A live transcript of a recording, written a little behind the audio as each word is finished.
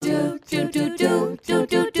Welcome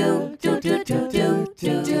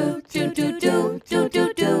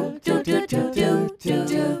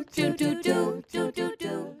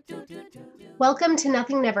to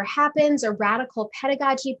Nothing Never Happens, a radical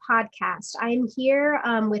pedagogy podcast. I'm here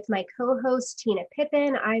with my co-host, Tina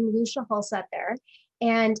Pippin. I'm Lucia Holsether,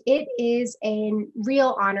 and it is a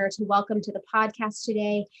real honor to welcome to the podcast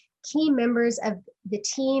today key members of the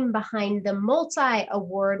team behind the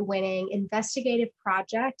multi-award-winning investigative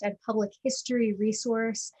project and public history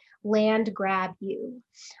resource, LandGrabU.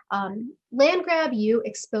 LandGrabU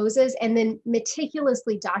exposes and then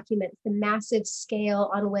meticulously documents the massive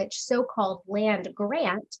scale on which so-called land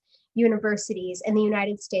grant universities in the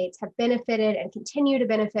United States have benefited and continue to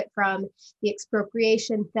benefit from the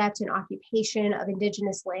expropriation, theft, and occupation of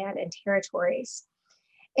Indigenous land and territories.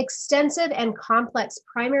 Extensive and complex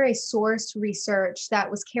primary source research that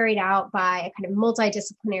was carried out by a kind of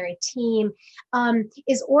multidisciplinary team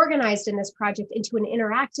is organized in this project into an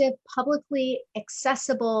interactive, publicly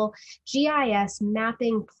accessible GIS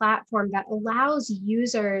mapping platform that allows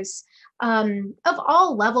users of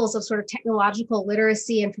all levels of sort of technological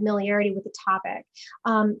literacy and familiarity with the topic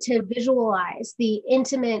to visualize the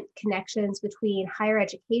intimate connections between higher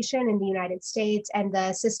education in the United States and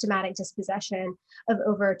the systematic dispossession of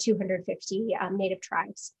over 250 Native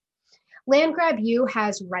tribes. LandGrabU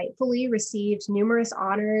has rightfully received numerous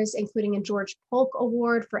honors, including a George Polk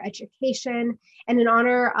Award for Education and an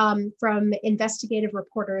honor from investigative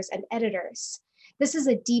reporters and editors. This is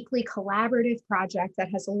a deeply collaborative project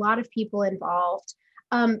that has a lot of people involved,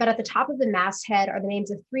 but at the top of the masthead are the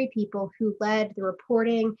names of three people who led the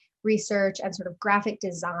reporting, research, and sort of graphic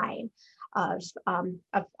design of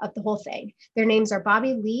the whole thing. Their names are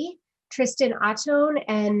Bobby Lee, Tristan Atone,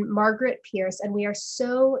 and Margaret Pierce, and we are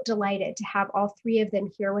so delighted to have all three of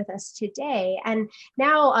them here with us today. And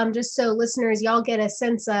now, just so listeners, y'all get a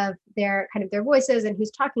sense of their voices and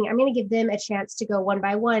who's talking, I'm going to give them a chance to go one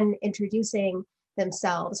by one, introducing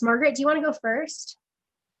themselves. Margaret, do you want to go first?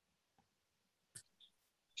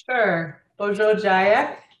 Sure. Bojo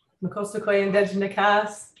Jayak, Makosakoi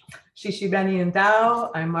Indejinakas, Shishibani and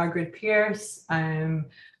Dao. I'm Margaret Pierce. I'm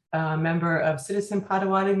a member of Citizen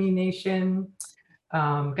Potawatomi Nation,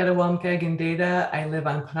 Gadawamkeg and Data. I live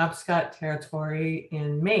on Penobscot territory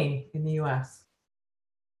in Maine, in the US.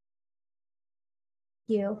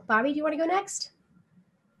 Thank you. Bobby, do you want to go next?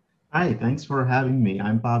 Hi, thanks for having me.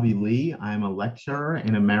 I'm Bobby Lee. I'm a lecturer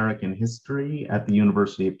in American history at the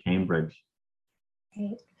University of Cambridge.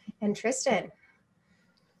 Great. And Tristan.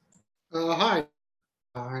 Hi,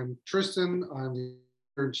 I'm Tristan. I'm the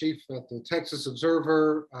editor-in-chief at the Texas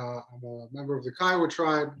Observer. I'm a member of the Kiowa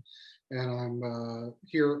tribe, and I'm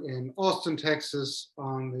here in Austin, Texas,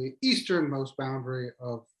 on the easternmost boundary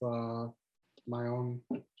of my own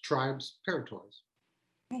tribe's territories.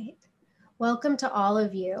 Great. Welcome to all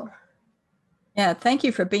of you. Yeah, thank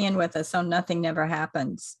you for being with us on Nothing Never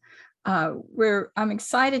Happens. I'm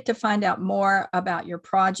excited to find out more about your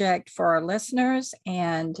project for our listeners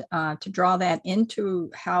and to draw that into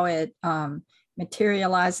how it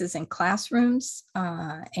materializes in classrooms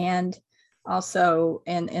and also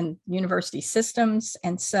in university systems.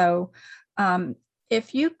 And so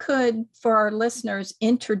if you could, for our listeners,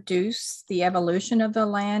 introduce the evolution of the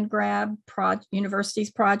LandGrab Universities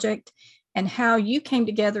project and how you came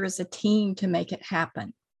together as a team to make it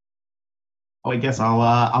happen. Oh, I guess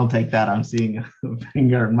I'll take that. I'm seeing a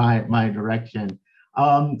finger in my direction.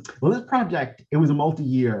 Well, this project, it was a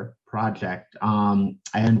multi-year project,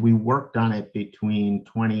 and we worked on it between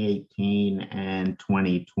 2018 and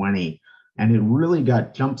 2020, and it really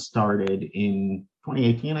got jump-started in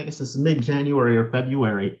 2018. I guess this is mid-January or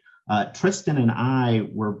February. Tristan and I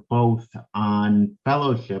were both on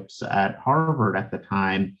fellowships at Harvard at the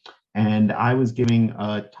time, and I was giving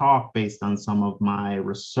a talk based on some of my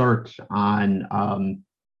research on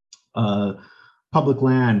public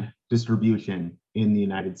land distribution in the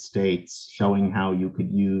United States, showing how you could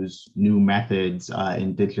use new methods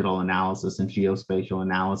in digital analysis and geospatial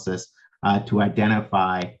analysis to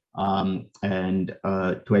identify and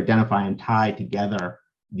tie together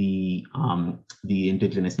the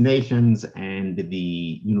indigenous nations and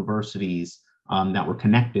the universities that were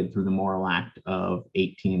connected through the Morrill Act of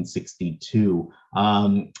 1862.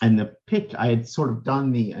 And the pitch, I had sort of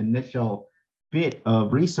done the initial bit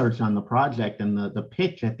of research on the project, and the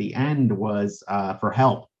pitch at the end was for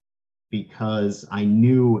help, because I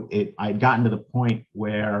knew I'd gotten to the point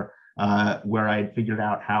where I'd figured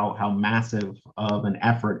out how massive of an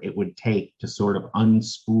effort it would take to sort of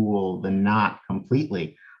unspool the knot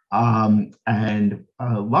completely. And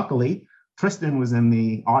luckily, Tristan was in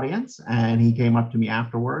the audience, and he came up to me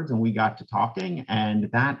afterwards, and we got to talking, and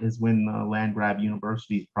that is when the Land Grab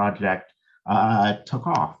Universities project took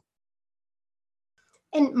off.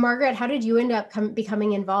 And Margaret, how did you end up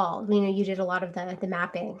becoming involved? You know, you did a lot of the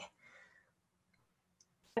mapping.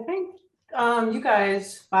 I think you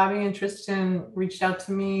guys, Bobby and Tristan, reached out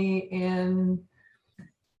to me in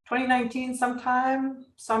 2019 sometime,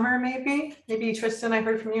 summer maybe. Maybe Tristan, I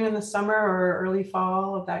heard from you in the summer or early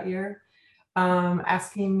fall of that year,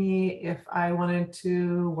 asking me if I wanted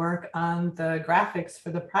to work on the graphics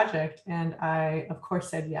for the project. And I, of course,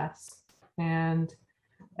 said yes. And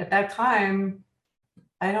at that time,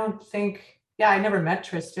 I don't think, I never met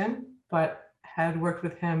Tristan, but had worked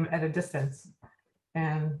with him at a distance.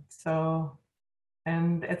 And so,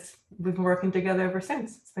 we've been working together ever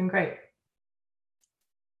since. It's been great.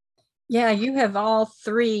 Yeah, you have all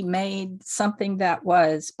three made something that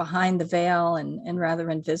was behind the veil and rather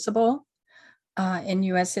invisible in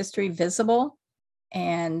U.S. history, visible.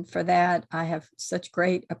 And for that, I have such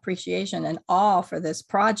great appreciation and awe for this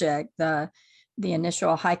project, the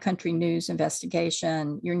initial High Country News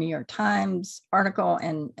investigation, your New York Times article,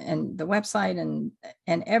 and the website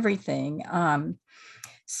and everything.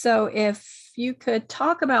 So if you could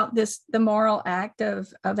talk about the Morrill Act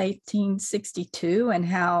of 1862 and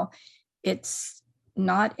how it's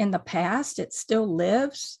not in the past, it still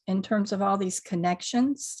lives in terms of all these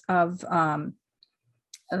connections of the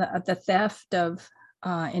theft of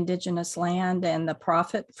indigenous land and the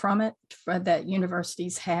profit from it that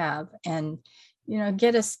universities have, and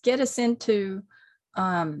get us into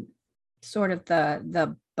sort of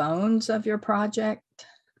the bones of your project.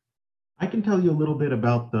 I can tell you a little bit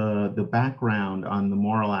about the background on the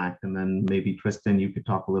Morrill Act, and then maybe Tristan, you could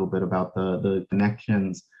talk a little bit about the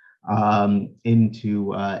connections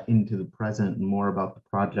into the present and more about the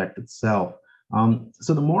project itself.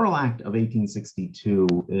 So the Morrill Act of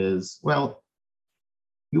 1862 is, well,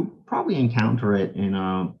 you'll probably encounter it in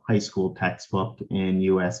a high school textbook in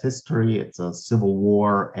US history. It's a Civil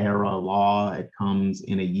War era law. It comes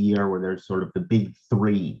in a year where there's sort of the big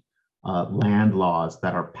three land laws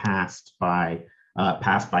that are passed by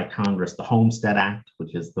Congress. The Homestead Act,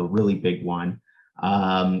 which is the really big one,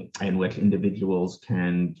 in which individuals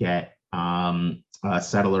can get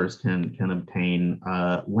settlers can obtain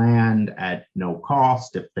land at no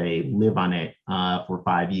cost if they live on it for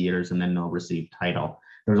 5 years, and then they'll receive title.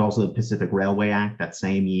 There's also the Pacific Railway Act that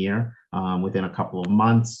same year, within a couple of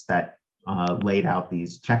months, that laid out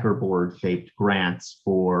these checkerboard-shaped grants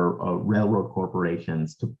for railroad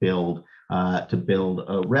corporations to build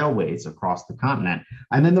railways across the continent.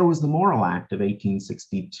 And then there was the Morrill Act of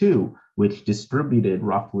 1862, which distributed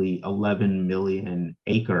roughly 11 million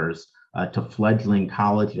acres to fledgling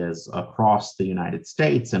colleges across the United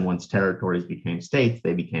States. And once territories became states,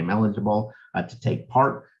 they became eligible to take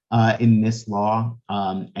part in this law.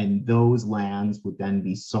 And those lands would then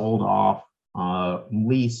be sold off,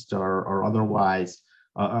 leased, or otherwise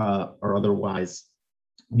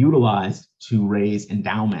utilized to raise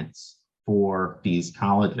endowments for these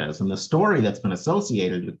colleges. And the story that's been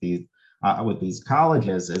associated with these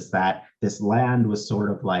colleges is that this land was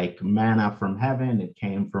sort of like manna from heaven. It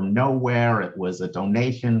came from nowhere. It was a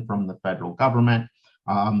donation from the federal government.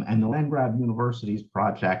 And the Land Grab Universities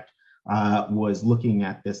project was looking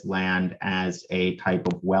at this land as a type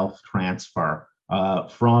of wealth transfer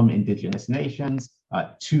from indigenous nations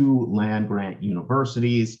to land grant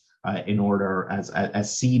universities in order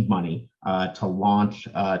as seed money to launch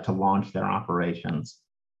their operations.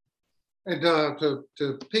 And to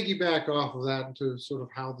piggyback off of that, and to sort of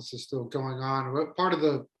how this is still going on, part of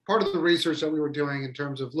the research that we were doing in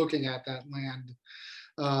terms of looking at that land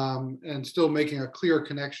and still making a clear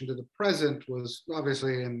connection to the present was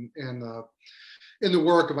obviously in the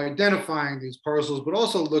work of identifying these parcels, but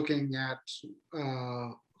also looking at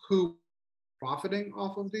who profiting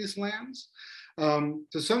off of these lands.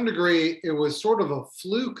 To some degree, it was sort of a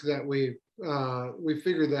fluke that we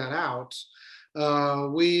figured that out.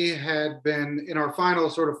 We had been in our final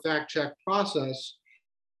sort of fact check process.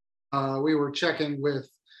 We were checking with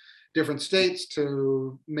different states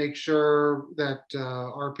to make sure that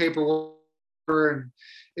our paperwork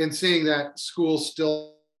and seeing that schools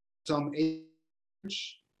still some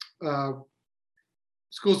acreage.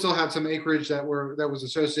 Schools still had some acreage that was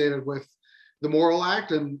associated with the Morrill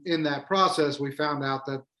Act, and in that process, we found out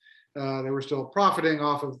that they were still profiting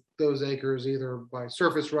off of those acres, either by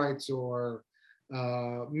surface rights or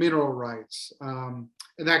mineral rights. And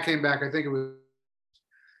that came back, I think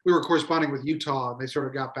we were corresponding with Utah, and they sort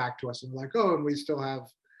of got back to us and like, oh, and we still have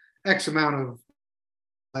X amount of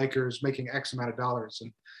acres making X amount of dollars.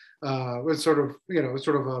 And it was sort of,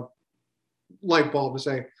 light bulb to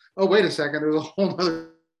say, oh, wait a second, there's a whole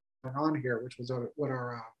other going on here, which was what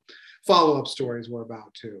our follow-up stories were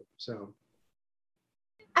about too. So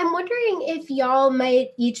I'm wondering if y'all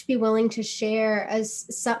might each be willing to share as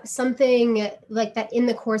something like that in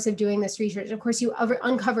the course of doing this research. Of course, you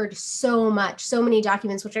uncovered so much, so many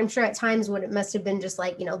documents, which I'm sure at times it must have been just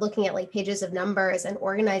like, looking at like pages of numbers and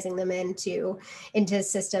organizing them into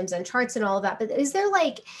systems and charts and all of that. But is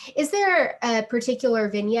there a particular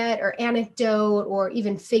vignette or anecdote or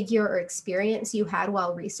even figure or experience you had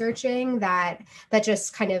while researching that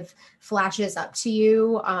just kind of flashes up to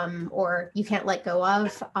you, or you can't let go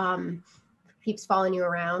of, keeps following you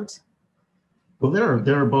around? Well,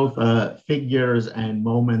 there are both figures and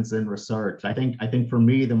moments in research. I think for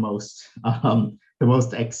me the most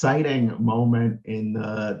exciting moment in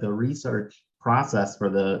the research process for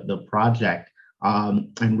the project,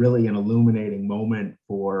 and really an illuminating moment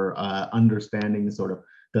for understanding sort of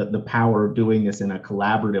the power of doing this in a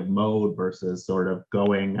collaborative mode versus sort of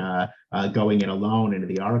going it alone into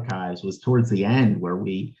the archives, was towards the end, where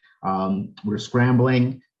we were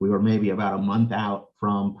scrambling. We were maybe about a month out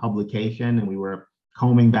from publication, and we were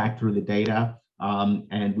combing back through the data,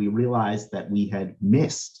 and we realized that we had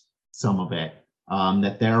missed some of it,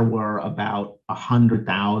 that there were about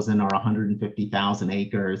 100,000 or 150,000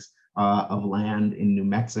 acres of land in New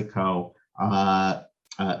Mexico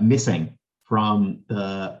missing from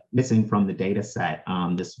the data set.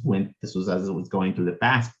 This was as it was going through the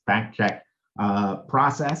fact check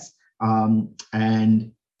process,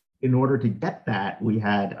 and in order to get that, we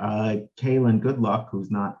had Kaylin Goodluck,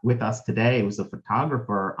 who's not with us today, who's a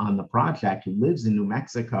photographer on the project who lives in New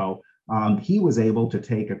Mexico. He was able to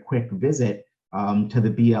take a quick visit to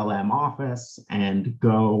the BLM office and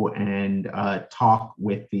go and talk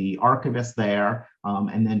with the archivist there,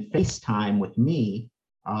 and then FaceTime with me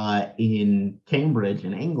in Cambridge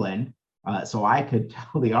in England, so I could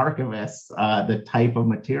tell the archivists the type of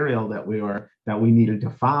material that we needed to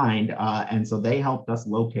find, and so they helped us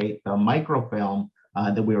locate the microfilm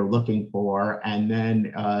that we were looking for. And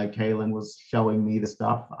then Kaylin was showing me the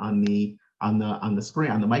stuff on the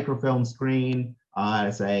screen, on the microfilm screen,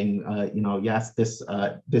 saying, yes, this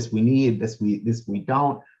we need, this we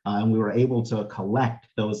don't, and we were able to collect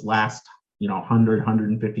those last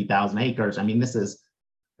 150,000 acres. I mean, this is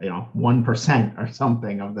 1% or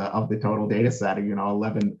something of the total data set,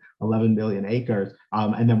 11 million acres.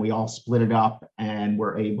 And then we all split it up and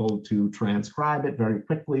were able to transcribe it very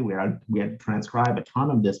quickly. We had to transcribe a ton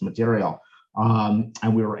of this material.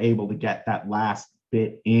 And we were able to get that last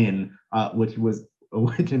bit in, which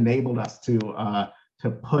enabled us to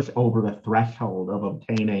push over the threshold of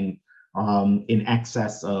obtaining in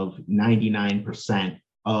excess of 99%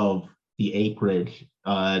 of the acreage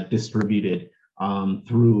distributed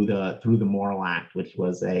through the Morrill Act, which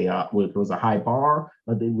was a high bar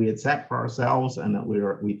that we had set for ourselves, and that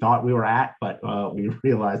we thought we were at, but we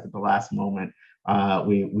realized at the last moment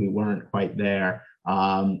we weren't quite there.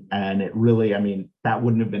 And it really, that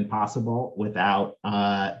wouldn't have been possible without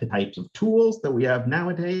the types of tools that we have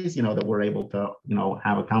nowadays. That we're able to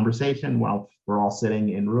have a conversation while we're all sitting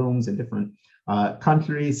in rooms in different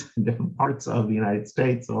countries, in different parts of the United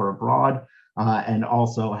States or abroad. And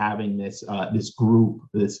also having this group,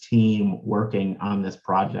 this team working on this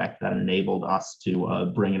project that enabled us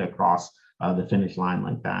to bring it across the finish line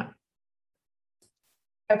like that.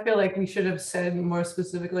 I feel like we should have said more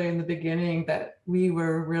specifically in the beginning that we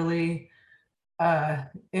were really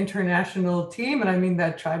international team, and I mean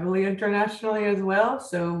that tribally internationally as well.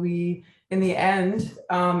 So we, in the end,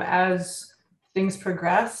 as things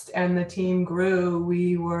progressed and the team grew,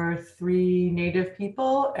 we were 3 Native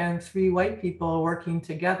people and 3 white people working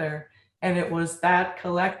together. And it was that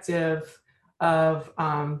collective of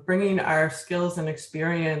bringing our skills and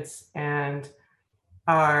experience and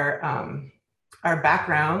our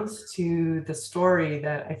backgrounds to the story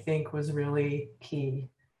that I think was really key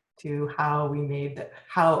to how we made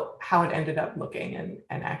how it ended up looking and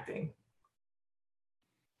acting.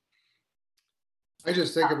 I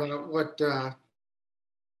just think about what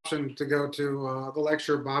option to go to the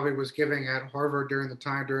lecture Bobby was giving at Harvard during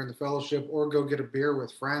the fellowship, or go get a beer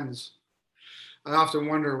with friends. I often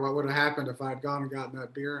wonder what would have happened if I'd gone and gotten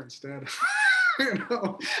that beer instead.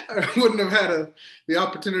 I wouldn't have had the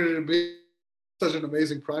opportunity to be such an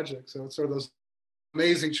amazing project. So it's sort of those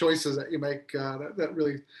amazing choices that you make that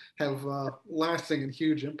really have lasting and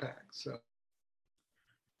huge impacts. So.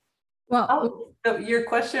 Well, your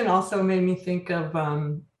question also made me think of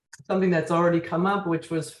something that's already come up, which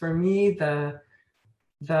was for me the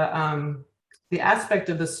aspect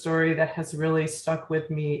of the story that has really stuck with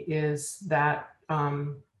me is that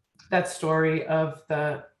that story of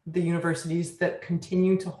the the universities that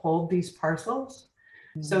continue to hold these parcels.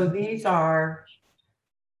 So these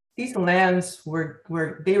lands were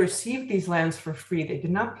they received these lands for free. They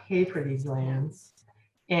did not pay for these lands,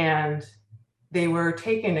 and they were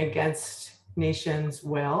taken against nations'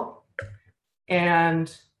 will.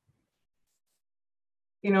 And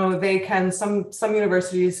they can some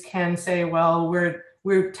universities can say, well,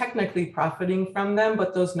 we're technically profiting from them,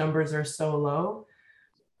 but those numbers are so low.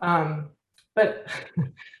 But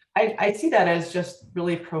I see that as just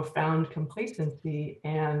really profound complacency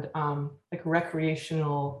and like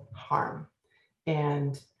recreational harm.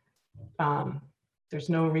 And I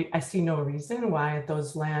see no reason why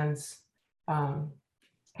those lands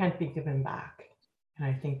can't be given back. And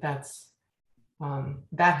I think that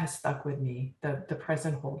has stuck with me, the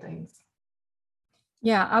present holdings.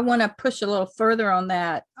 Yeah, I want to push a little further on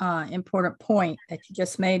that important point that you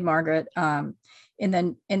just made, Margaret.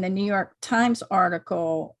 In the New York Times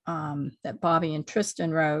article that Bobby and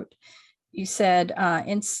Tristan wrote, you said,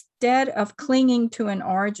 instead of clinging to an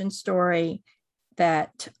origin story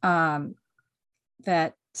that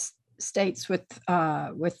starts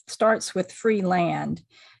with free land,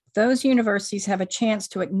 those universities have a chance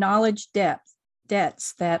to acknowledge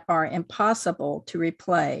debts that are impossible to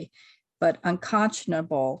repay, but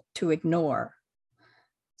unconscionable to ignore.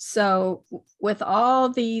 So with all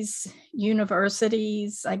these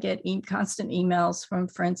universities, I get constant emails from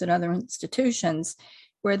friends at other institutions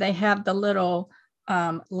where they have the little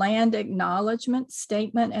land acknowledgement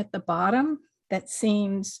statement at the bottom that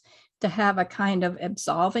seems to have a kind of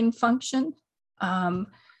absolving function.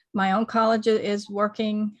 My own college is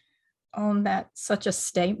working on such a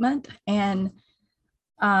statement, and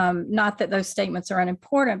not that those statements are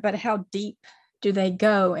unimportant, but how deep do they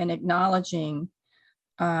go in acknowledging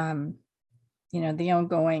the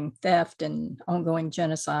ongoing theft and ongoing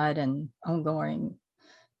genocide and ongoing,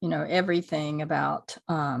 everything about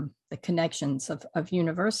the connections of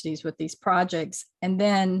universities with these projects. And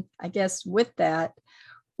then I guess with that,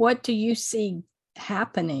 what do you see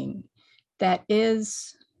happening that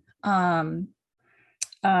is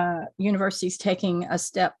universities taking a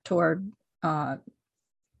step toward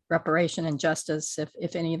reparation and justice,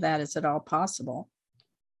 if any of that is at all possible?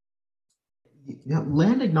 Yeah,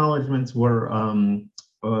 land acknowledgements were an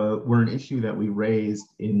issue that we raised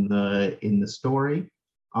in the story,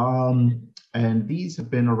 and these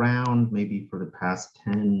have been around maybe for the past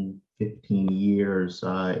 10, 15 years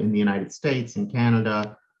in the United States, in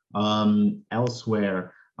Canada,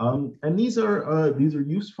 elsewhere. And these are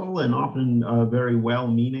useful and often very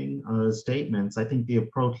well-meaning statements. I think the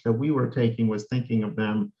approach that we were taking was thinking of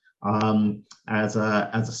them as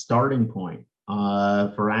a starting point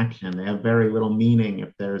for action. They have very little meaning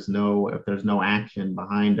if there's no action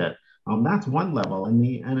behind it. That's one level,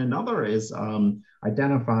 and another is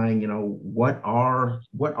identifying, what are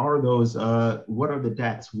the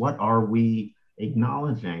debts? What are we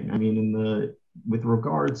acknowledging? I mean, with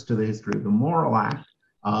regards to the history of the Morrill Act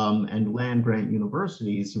and land grant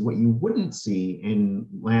universities, what you wouldn't see in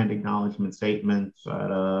land acknowledgement statements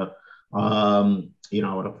at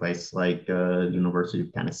at a place like University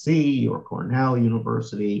of Tennessee or Cornell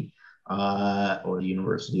University or the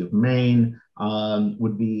University of Maine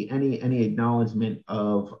would be any acknowledgement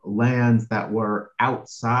of lands that were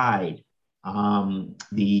outside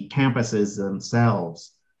the campuses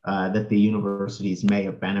themselves that the universities may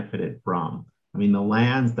have benefited from. I mean, the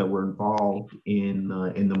lands that were involved in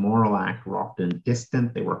the Morrill Act were often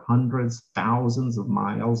distant. They were hundreds, thousands of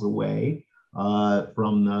miles away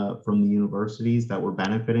from the universities that were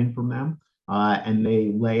benefiting from them, and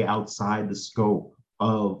they lay outside the scope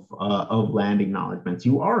of land acknowledgements.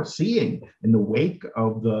 You are seeing in the wake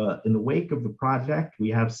of the project, we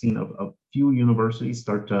have seen a few universities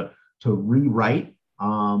start to rewrite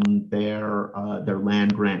their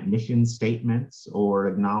land grant mission statements or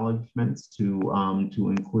acknowledgements to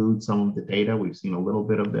include some of the data. We've seen a little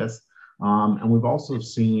bit of this, and we've also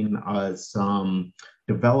seen some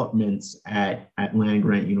developments at land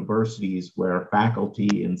grant universities where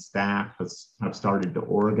faculty and staff have started to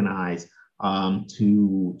organize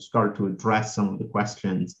to start to address some of the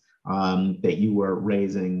questions that you were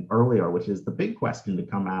raising earlier, which is the big question to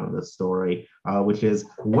come out of this story, which is,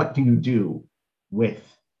 what do you do with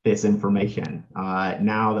this information?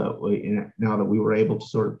 Now that we were able to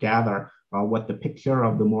sort of gather what the picture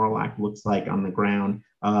of the Morrill Act looks like on the ground,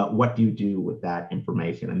 what do you do with that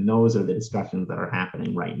information? And those are the discussions that are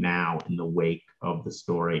happening right now in the wake of the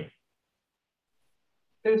story.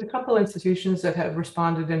 There's a couple institutions that have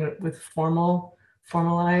responded with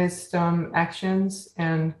formalized actions,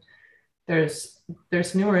 and there's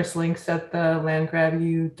numerous links at the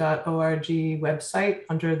landgrabu.org website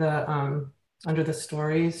under the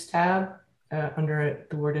stories tab, under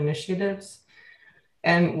the word initiatives.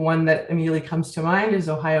 And one that immediately comes to mind is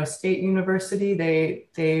Ohio State University.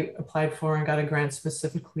 They applied for and got a grant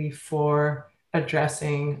specifically for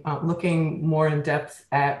addressing, looking more in depth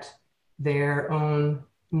at their own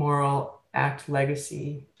moral act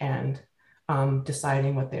legacy and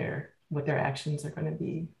deciding what their actions are going to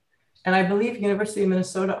be. And I believe University of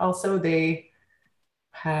Minnesota also, there's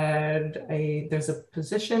a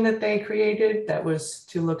position that they created that was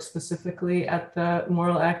to look specifically at the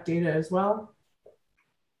moral act data as well.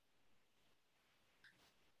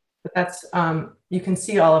 But that's, you can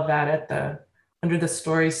see all of that under the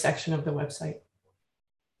stories section of the website.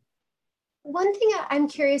 One thing I'm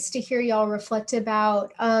curious to hear y'all reflect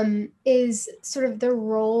about is sort of the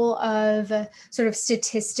role of sort of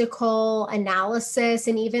statistical analysis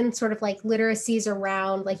and even sort of like literacies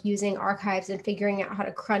around like using archives and figuring out how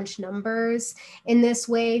to crunch numbers in this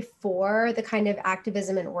way for the kind of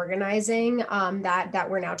activism and organizing that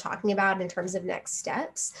we're now talking about in terms of next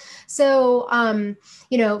steps. So,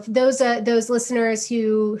 you know, those listeners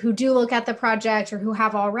who do look at the project or who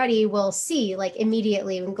have already will see like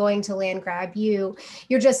immediately when going to LandGrab, you're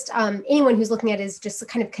just anyone who's looking at it is just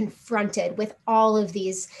kind of confronted with all of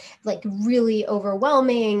these like really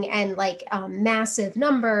overwhelming and like massive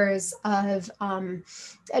numbers of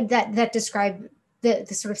that describe the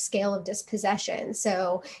sort of scale of dispossession.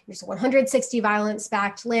 So there's 160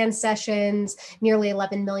 violence-backed land cessions, nearly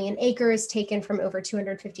 11 million acres taken from over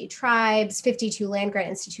 250 tribes, 52 land grant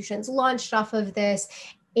institutions launched off of this,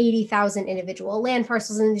 80,000 individual land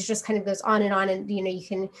parcels, and it just kind of goes on. And, you know, you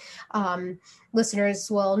can, listeners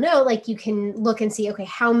will know, like you can look and see, okay,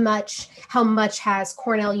 how much has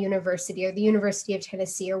Cornell University or the University of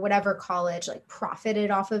Tennessee or whatever college like profited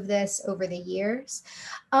off of this over the years.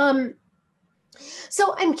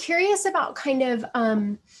 So I'm curious about kind of,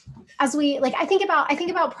 as we like, I think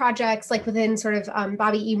about projects like within sort of,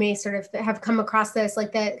 Bobby, you may sort of have come across this,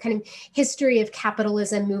 like the kind of history of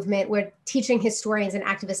capitalism movement where teaching historians and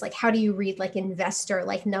activists, like how do you read like investor,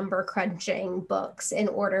 like number crunching books in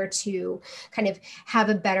order to kind of have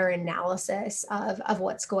a better analysis of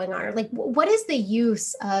what's going on? Or like, what is the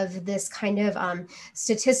use of this kind of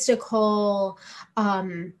statistical,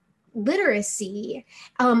 literacy?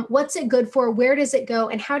 What's it good for? Where does it go?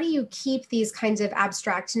 And how do you keep these kinds of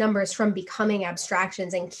abstract numbers from becoming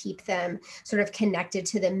abstractions and keep them sort of connected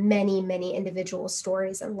to the many, many individual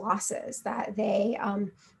stories and losses that they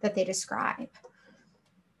describe?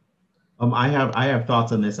 I have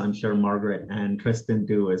thoughts on this. I'm sure Margaret and Tristan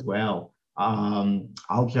do as well.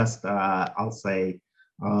 I'll say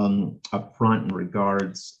up front in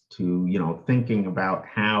regards to, you know, thinking about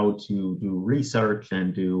how to do research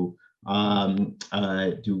and do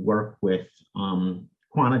work with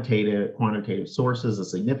quantitative sources, the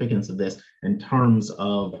significance of this in terms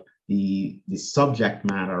of the subject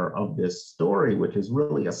matter of this story, which is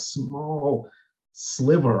really a small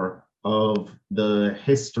sliver of the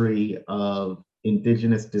history of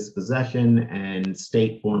indigenous dispossession and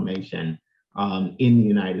state formation in the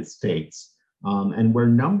United States. And where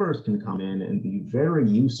numbers can come in and be very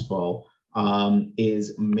useful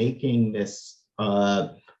is making this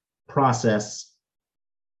process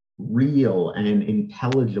real and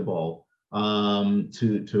intelligible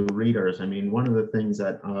to readers. I mean, one of the things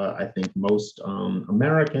that I think most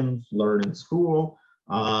Americans learn in school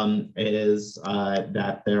is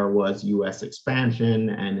that there was US expansion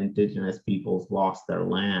and indigenous peoples lost their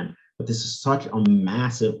land. But this is such a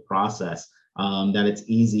massive process that it's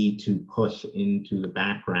easy to push into the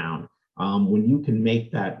background. When you can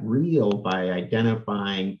make that real by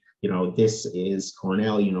identifying, you know, this is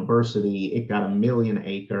Cornell University, it got 1 million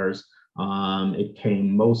acres. It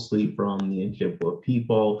came mostly from the Ojibwa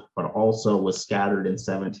people, but also was scattered in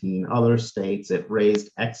 17 other states. It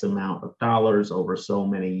raised X amount of dollars over so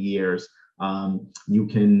many years. You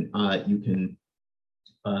can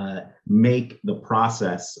make the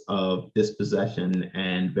process of dispossession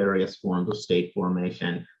and various forms of state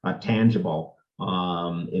formation tangible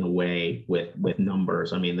in a way with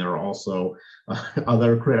numbers. I mean, there are also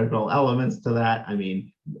other critical elements to that. I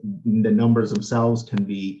mean, the numbers themselves can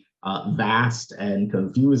be vast and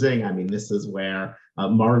confusing. I mean, this is where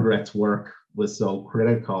Margaret's work was so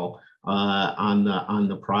critical on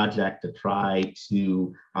the project to try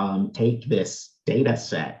to take this data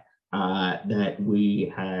set that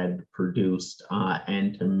we had produced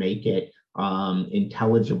and to make it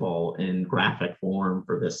intelligible in graphic form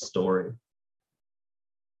for this story.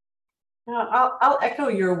 I'll echo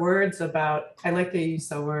your words about, I like to use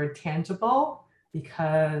the word tangible.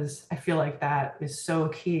 because I feel like that is so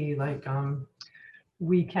key. Like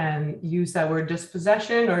we can use that word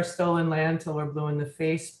dispossession or stolen land till we're blue in the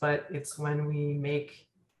face, but it's when we make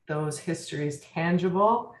those histories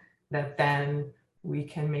tangible that then we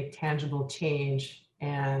can make tangible change.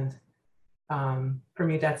 And for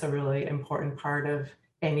me, that's a really important part of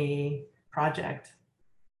any project.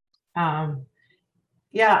 Yeah,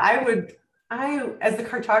 as the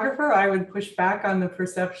cartographer, I would push back on the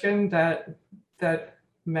perception that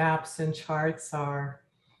maps and charts are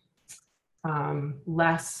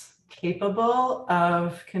less capable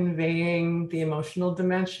of conveying the emotional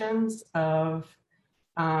dimensions of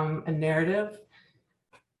a narrative.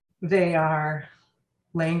 They are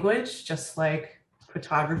language, just like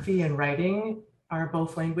photography and writing are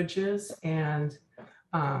both languages, and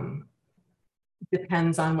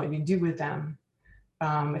depends on what you do with them.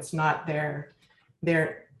 It's not they're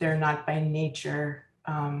not by nature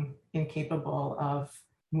incapable of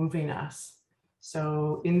moving us.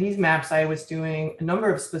 So in these maps, I was doing a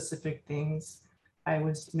number of specific things. I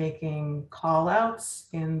was making call outs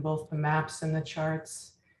in both the maps and the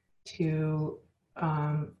charts to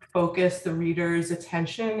focus the reader's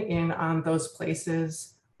attention in on those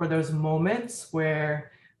places or those moments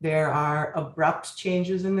where there are abrupt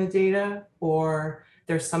changes in the data, or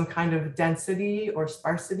there's some kind of density or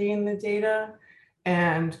sparsity in the data,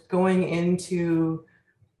 and going into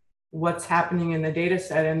what's happening in the data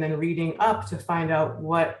set and then reading up to find out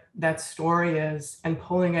what that story is and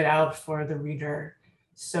pulling it out for the reader,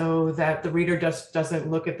 so that the reader just doesn't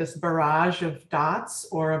look at this barrage of dots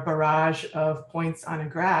or a barrage of points on a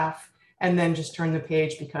graph and then just turn the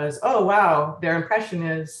page because, oh, wow, their impression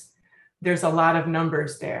is there's a lot of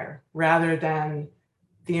numbers there, rather than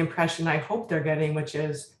the impression I hope they're getting, which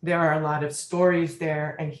is there are a lot of stories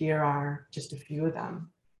there and here are just a few of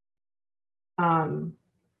them.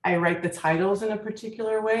 I write the titles in a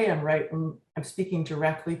particular way. I'm speaking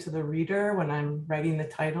directly to the reader when I'm writing the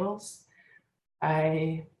titles.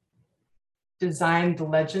 I designed the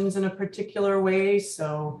legends in a particular way.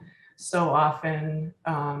 So often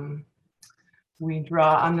we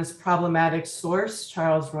draw on this problematic source,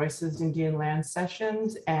 Charles Royce's Indian Land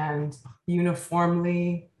Cessions, and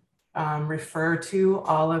uniformly refer to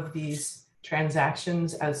all of these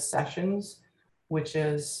transactions as cessions, which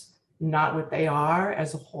is not what they are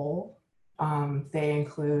as a whole. They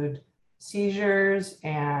include seizures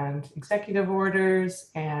and executive orders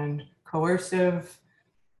and coercive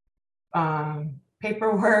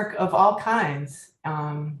paperwork of all kinds.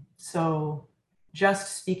 So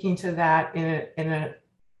just speaking to that in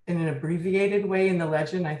an abbreviated way in the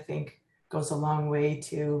legend, I think goes a long way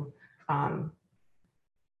to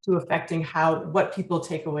affecting what people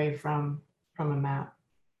take away from a map.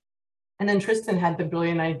 And then Tristan had the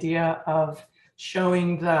brilliant idea of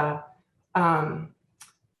showing the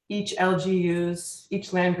each LGU's,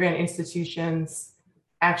 each land grant institution's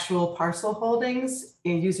actual parcel holdings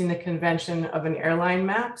using the convention of an airline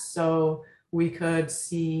map. So we could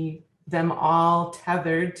see them all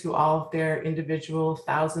tethered to all of their individual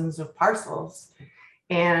thousands of parcels.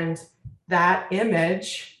 And that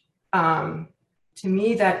image, to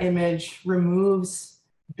me, that image removes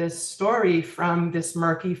this story from this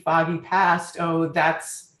murky, foggy past. Oh, that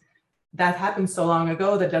happened so long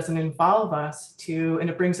ago, that doesn't involve us, and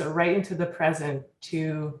it brings it right into the present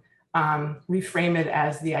to reframe it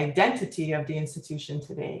as the identity of the institution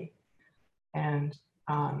today. And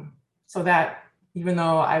so that, even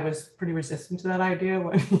though I was pretty resistant to that idea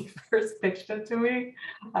when he first pitched it to me,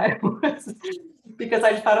 because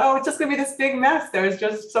I just thought, oh, it's just gonna be this big mess. There's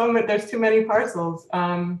just there's too many parcels.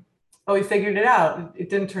 But we figured it out. It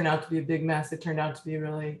didn't turn out to be a big mess. It turned out to be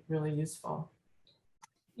really, really useful.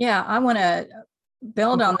 Yeah, I want to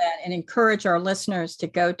build on that and encourage our listeners to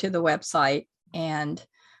go to the website. And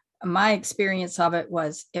my experience of it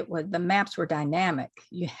was the maps were dynamic.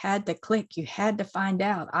 You had to click, you had to find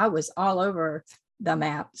out. I was all over the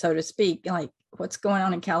map, so to speak, like what's going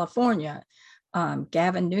on in California.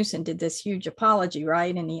 Gavin Newsom did this huge apology,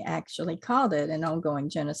 right? And he actually called it an ongoing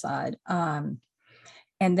genocide.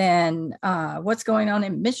 And then what's going on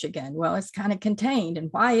in Michigan? Well, it's kind of contained. And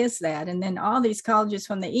why is that? And then all these colleges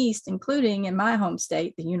from the East, including in my home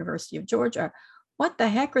state, the University of Georgia, what the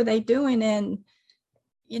heck are they doing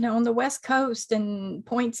on the West Coast and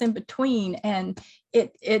points in between? And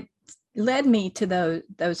it led me to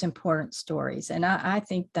those important stories. And I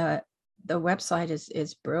think that the website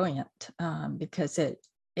is brilliant because it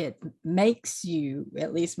makes you,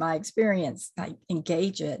 at least my experience, like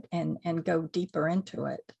engage it and go deeper into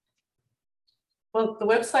it. Well, the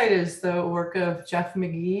website is the work of Jeff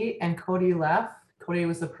McGee and Cody Leff. Cody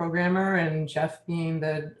was the programmer and Jeff being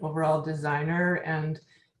the overall designer and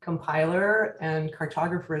compiler and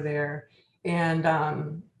cartographer there. And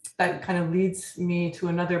that kind of leads me to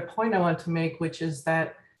another point I want to make, which is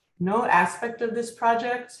that no aspect of this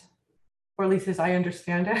project, or at least as I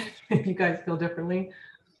understand it, maybe you guys feel differently,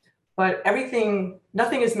 but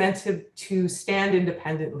nothing is meant to stand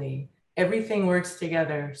independently. Everything works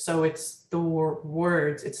together. So it's the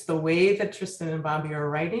words, it's the way that Tristan and Bobby are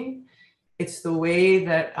writing. It's the way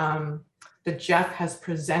that, that Jeff has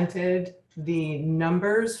presented the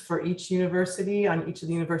numbers for each university on each of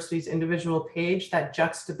the university's individual page, that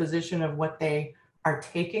juxtaposition of what they are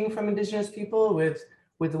taking from Indigenous people with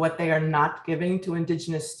what they are not giving to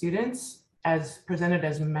Indigenous students as presented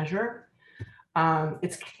as measure.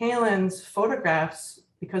 It's Kaylin's photographs,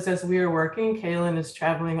 because as we are working, Kaylin is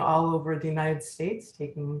traveling all over the United States,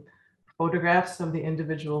 taking photographs of the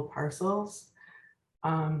individual parcels.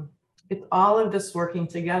 It's all of this working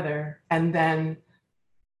together, and then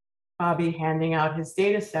Bobby handing out his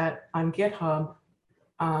data set on GitHub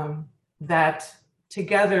that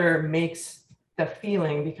together makes the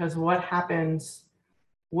feeling, because what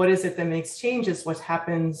is it that makes changes? What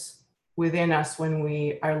happens within us when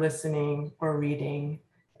we are listening or reading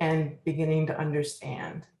and beginning to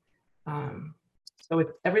understand. So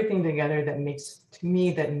it's everything together that makes, to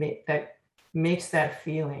me, that makes that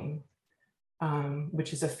feeling,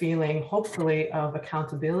 which is a feeling, hopefully, of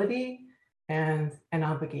accountability and an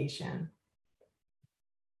obligation.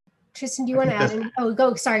 Tristan, do you want to add any?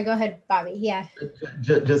 Oh, sorry, go ahead, Bobby. Yeah.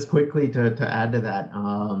 Just quickly to add to that,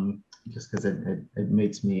 just because it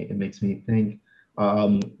makes me think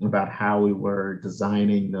about how we were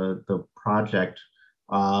designing the project.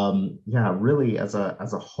 Yeah, really as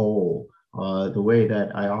a whole. The way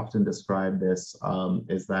that I often describe this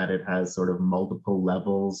is that it has sort of multiple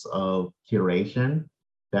levels of curation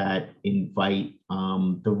that invite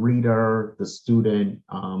the reader, the student,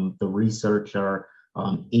 the researcher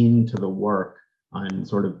into the work on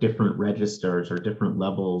sort of different registers or different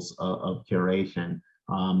levels of curation.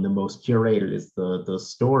 The most curated is the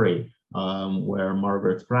story, where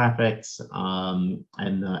Margaret's graphics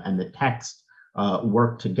and the text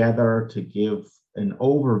work together to give an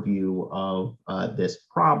overview of this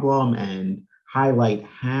problem and highlight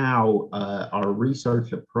how our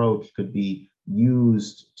research approach could be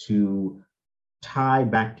used to tie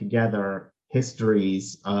back together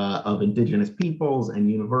histories of Indigenous peoples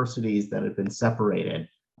and universities that have been separated,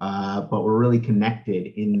 but were really connected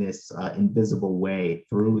in this invisible way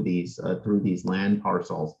through these land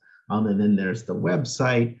parcels. And then there's the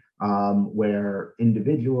website where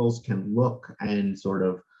individuals can look and sort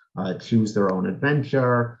of choose their own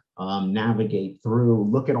adventure, navigate through,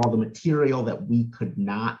 look at all the material that we could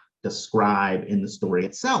not describe in the story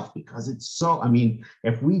itself, because it's so, I mean,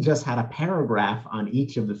 if we just had a paragraph on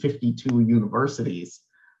each of the 52 universities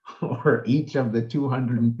or each of the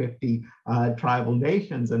 250 tribal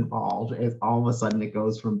nations involved, all of a sudden it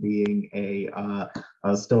goes from being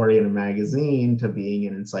a story in a magazine to being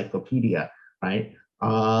an encyclopedia, right?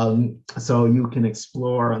 So you can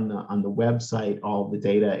explore on the website all the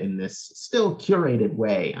data in this still curated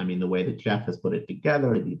way. I mean, the way that Jeff has put it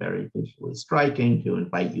together, it'd be very visually striking to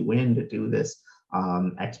invite you in to do this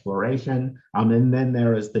exploration. And then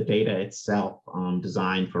there is the data itself,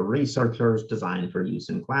 designed for researchers, designed for use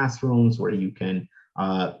in classrooms, where you can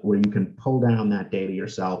pull down that data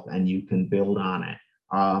yourself and you can build on it.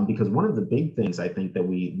 Because one of the big things I think that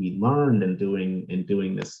we learned in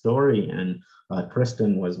doing this story, and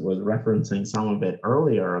Tristan was referencing some of it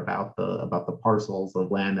earlier about the parcels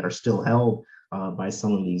of land that are still held by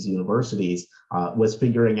some of these universities, was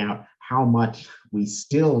figuring out how much we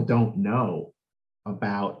still don't know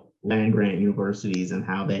about land grant universities and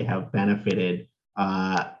how they have benefited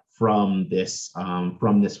from this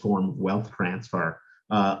form of wealth transfer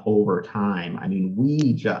over time. I mean,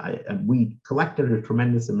 we collected a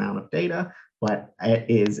tremendous amount of data, but it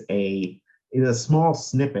is a small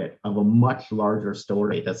snippet of a much larger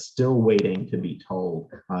story that's still waiting to be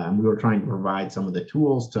told. And we were trying to provide some of the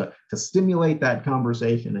tools to stimulate that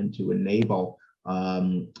conversation and to enable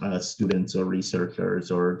students or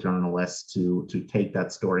researchers or journalists to take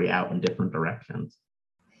that story out in different directions.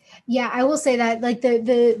 Yeah, I will say that, like,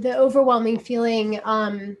 the overwhelming feeling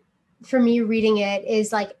for me reading it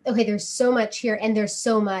is like, okay, there's so much here, and there's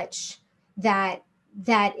so much that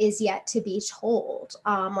is yet to be told.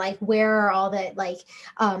 Like, where are all that, like,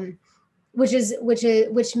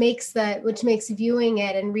 which makes viewing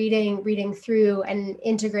it and reading through and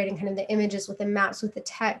integrating kind of the images with the maps with the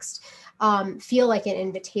text feel like an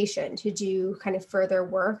invitation to do kind of further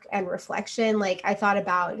work and reflection. Like I thought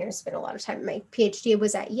about, I spent a lot of time, my PhD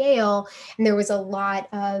was at Yale, and there was a lot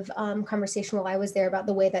of conversation while I was there about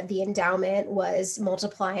the way that the endowment was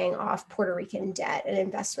multiplying off Puerto Rican debt and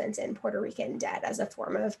investments in Puerto Rican debt as a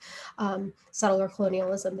form of settler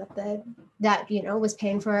colonialism that was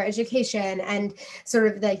paying for our education, and sort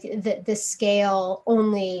of like the scale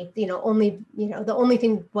only the only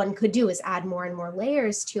thing one could do is add more and more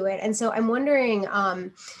layers to it. And so I'm wondering,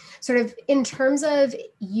 sort of in terms of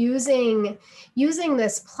using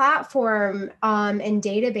this platform and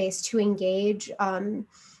database to engage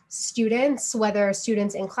students, whether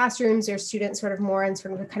students in classrooms or students sort of more in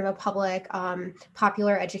sort of a kind of a public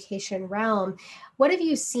popular education realm. What have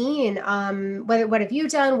you seen? What have you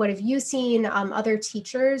done? What have you seen other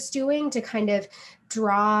teachers doing to kind of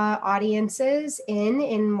draw audiences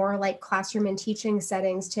in more like classroom and teaching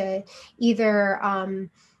settings to either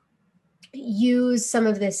use some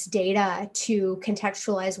of this data to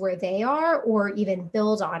contextualize where they are, or even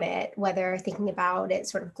build on it, whether thinking about it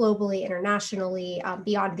sort of globally, internationally,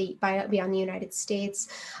 beyond the United States,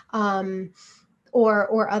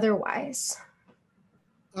 or otherwise?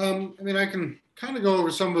 I mean, I can kind of go over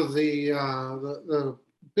some of the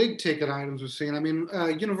big ticket items we've seen. I mean,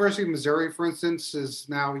 University of Missouri, for instance, is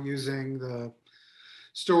now using the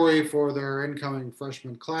story for their incoming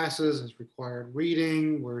freshman classes as required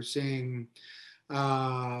reading. We're seeing,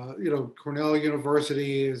 Cornell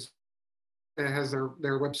University has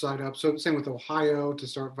their website up. So same with Ohio, to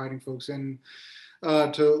start inviting folks in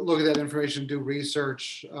to look at that information, do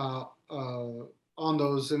research on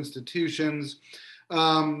those institutions.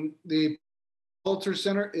 The Pulitzer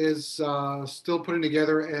Center is still putting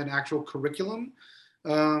together an actual curriculum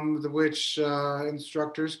which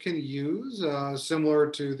instructors can use, similar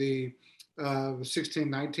to the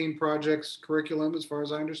 1619 Project's curriculum, as far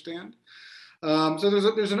as I understand. So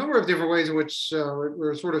there's a number of different ways in which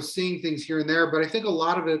we're sort of seeing things here and there, but I think a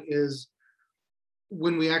lot of it is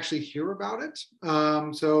when we actually hear about it.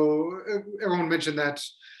 So everyone mentioned that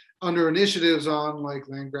under initiatives on like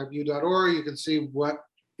landgrabu.org, you can see what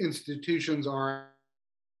institutions are,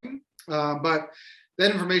 but that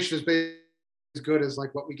information is basically as good as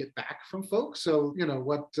like what we get back from folks. So, in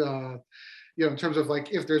terms of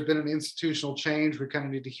like, if there's been an institutional change, we kind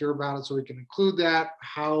of need to hear about it so we can include that.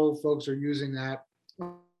 How folks are using that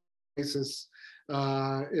basis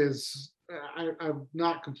I'm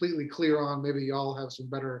not completely clear on. Maybe y'all have some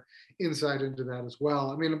better insight into that as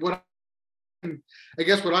well. I mean, I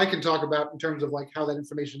guess what I can talk about in terms of like how that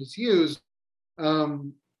information is used, my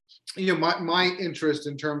interest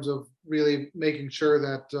in terms of really making sure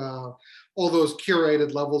that all those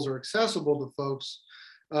curated levels are accessible to folks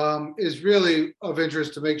is really of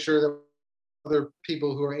interest, to make sure that other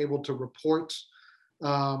people who are able to report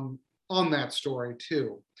on that story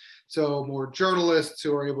too. So more journalists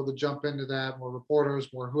who are able to jump into that, more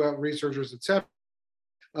reporters, more researchers, etc.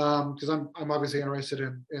 Because I'm obviously interested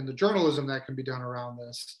in the journalism that can be done around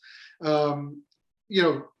this.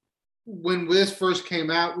 When this first came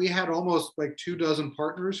out, we had almost like 24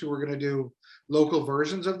 partners who were going to do local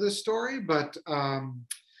versions of this story, but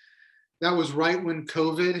that was right when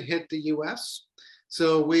COVID hit the US.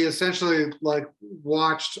 So we essentially like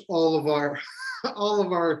watched all of our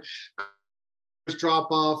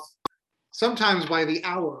drop off, sometimes by the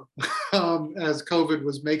hour, as COVID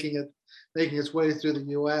was making its way through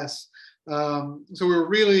the US. So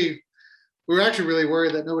we were actually really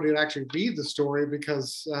worried that nobody would actually read the story,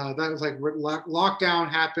 because that was like lockdown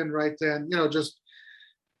happened right then.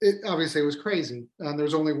 Obviously it was crazy.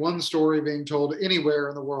 There's only one story being told anywhere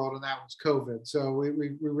in the world, and that was COVID. So we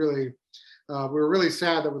really were really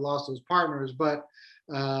sad that we lost those partners. But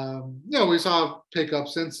we saw pickup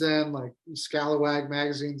since then. Like Scalawag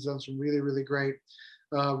magazine's done some really, really great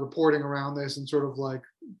reporting around this, and sort of like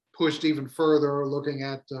pushed even further, looking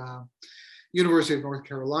at University of North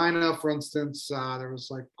Carolina, for instance. There was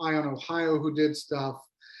like Ion Ohio who did stuff.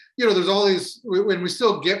 There's all these, when we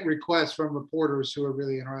still get requests from reporters who are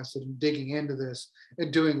really interested in digging into this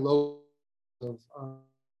and doing loads of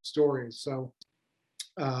stories. So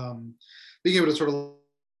being able to sort of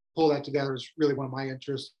pull that together is really one of my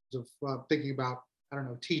interests of thinking about,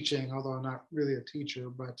 teaching, although I'm not really a teacher,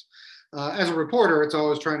 but as a reporter, it's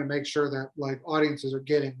always trying to make sure that like audiences are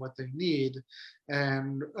getting what they need,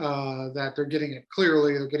 and that they're getting it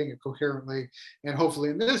clearly, they're getting it coherently, and hopefully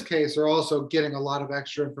in this case, they're also getting a lot of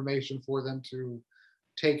extra information for them to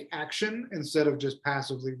take action instead of just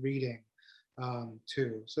passively reading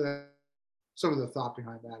too. So that's some of the thought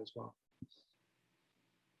behind that as well.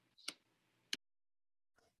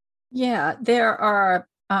 Yeah,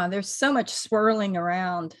 there's so much swirling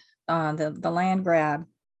around the land grab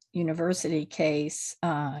university cases.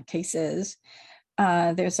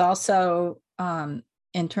 There's also,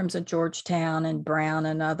 in terms of Georgetown and Brown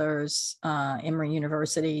and others, Emory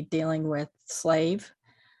University dealing with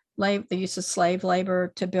the use of slave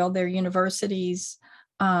labor to build their universities.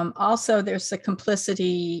 Also, there's the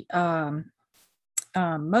complicity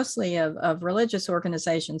mostly of religious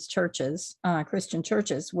organizations, churches, Christian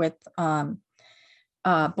churches with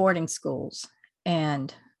boarding schools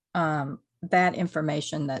and that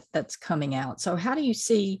information that's coming out. So how do you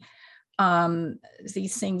see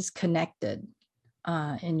these things connected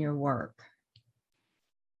in your work?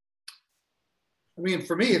 I mean,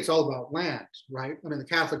 for me, it's all about land, right? I mean, the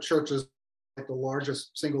Catholic Church is like the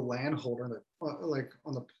largest single landholder that, like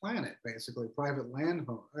on the planet, basically, private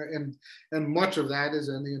landholder, and much of that is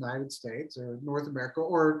in the United States or North America,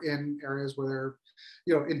 or in areas where there are,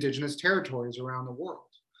 you know, indigenous territories around the world.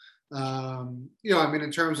 You know, I mean,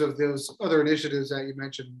 in terms of those other initiatives that you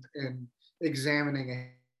mentioned in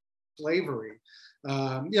examining slavery,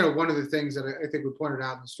 you know, one of the things that I think we pointed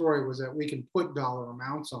out in the story was that we can put dollar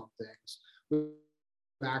amounts on things with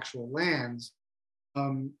actual lands.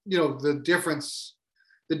 You know, the difference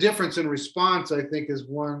in response, I think, is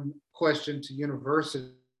one question to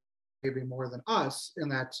university, maybe more than us, in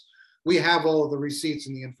that we have all of the receipts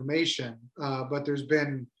and the information, but there's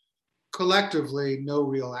been collectively no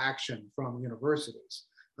real action from universities.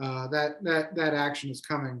 That action is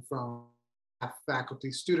coming from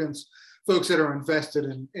faculty, students, folks that are invested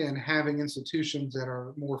in having institutions that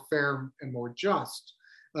are more fair and more just.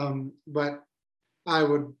 But I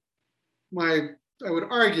would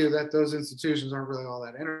argue that those institutions aren't really all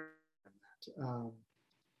that interested in that.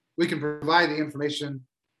 We can provide the information.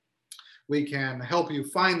 We can help you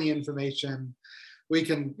find the information. We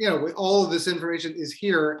can, you know, all of this information is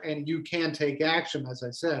here and you can take action, as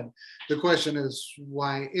I said. The question is,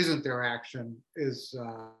 why isn't there action, is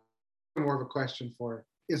more of a question for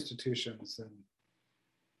institutions than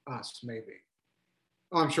us, maybe.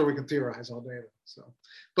 I'm sure we can theorize all day. So,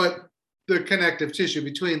 but the connective tissue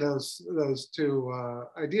between those two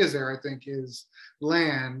ideas there, I think, is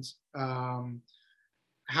land,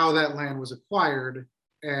 how that land was acquired,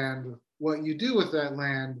 and what you do with that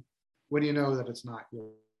land when you know that it's not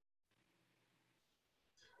yours.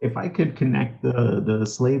 If I could connect the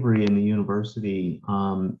slavery in the university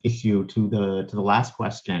issue to the last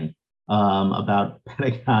question about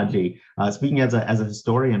pedagogy, speaking as a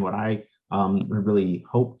historian, what I really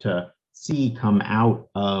hope to see come out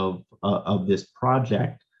of this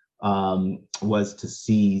project was to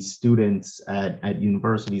see students at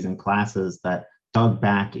universities and classes that dug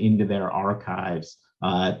back into their archives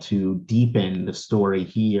to deepen the story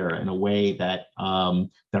here in a way that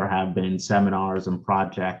there have been seminars and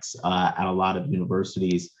projects at a lot of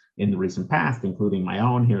universities in the recent past, including my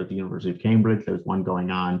own here at the University of Cambridge. There's one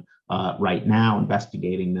going on right now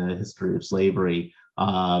investigating the history of slavery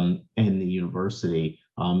in the university.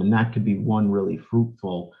 And that could be one really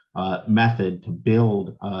fruitful method to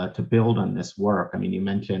build on this work. I mean, you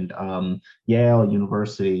mentioned Yale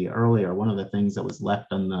University earlier. One of the things that was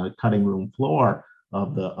left on the cutting room floor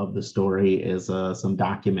of the story is some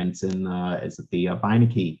documents in the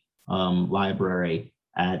Beinecke library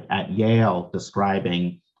at Yale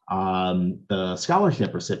describing the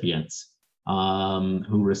scholarship recipients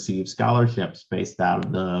who received scholarships based out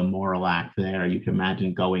of the Morrill Act there. You can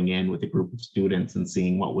imagine going in with a group of students and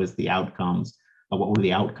seeing what were the outcomes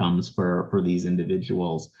for these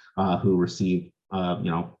individuals who received,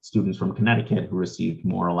 students from Connecticut who received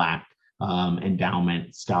Morrill Act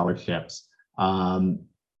endowment scholarships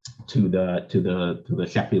to the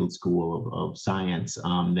Sheffield School of Science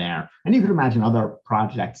there. And you can imagine other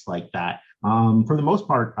projects like that. For the most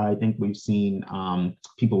part, I think we've seen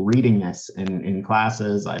people reading this in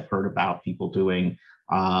classes. I've heard about people doing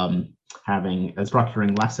structuring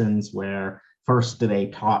lessons where first they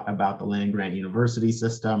taught about the land grant university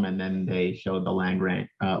system, and then they showed the land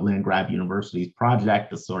grab universities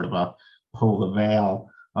project as sort of a pull the veil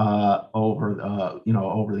over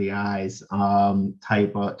the eyes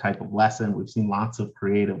type of lesson. We've seen lots of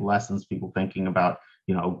creative lessons, people thinking about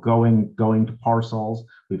going to parcels.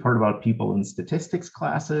 We've heard about people in statistics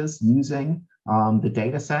classes using the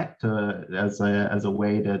data set as a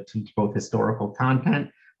way to teach both historical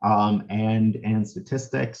content and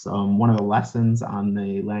statistics. One of the lessons on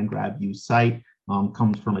the LandGrabU site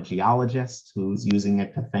comes from a geologist who's using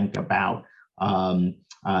it to think about the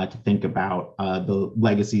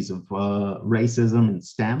legacies of racism in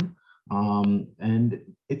STEM And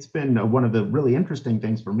it's been one of the really interesting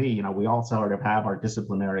things for me. You know, we all sort of have our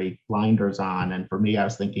disciplinary blinders on. And for me, I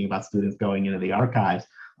was thinking about students going into the archives.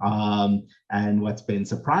 And what's been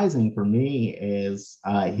surprising for me is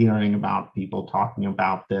hearing about people talking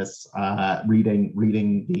about this,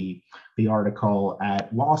 reading the article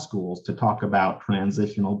at law schools to talk about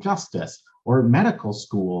transitional justice, or medical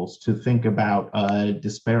schools to think about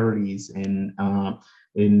disparities in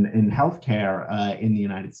healthcare in the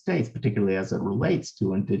United States, particularly as it relates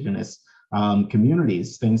to indigenous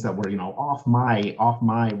communities, things that were, you know, off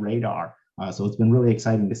my radar. So it's been really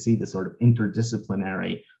exciting to see the sort of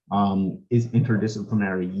interdisciplinary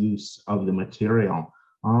use of the material.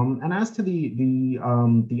 And as to the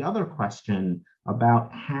other question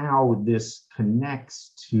about how this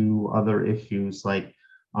connects to other issues like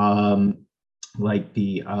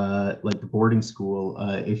the boarding school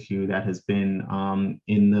issue that has been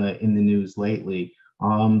in the news lately.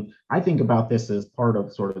 I think about this as part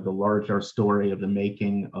of sort of the larger story of the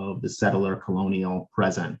making of the settler colonial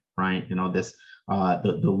present, right? You know, this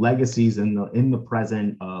the legacies in the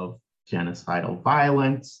present of genocidal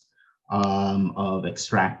violence, of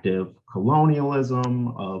extractive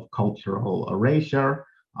colonialism, of cultural erasure.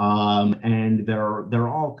 And they're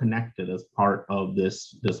all connected as part of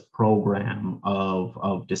this program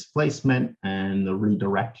of displacement and the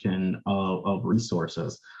redirection of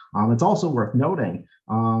resources. It's also worth noting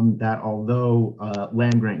that although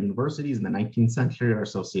land-grant universities in the 19th century are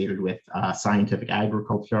associated with scientific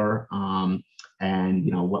agriculture and,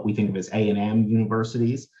 you know, what we think of as A&M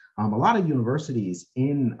universities, a lot of universities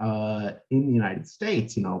in the United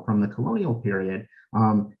States, you know, from the colonial period,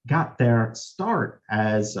 got their start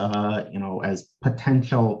as you know, as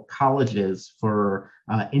potential colleges for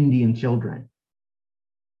Indian children.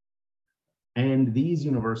 And these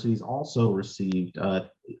universities also received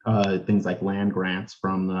things like land grants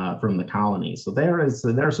from the colonies. So there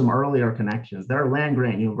are some earlier connections. There are land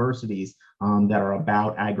grant universities that are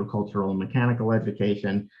about agricultural and mechanical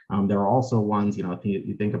education. There are also ones, you know, if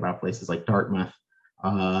you think about places like Dartmouth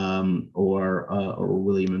or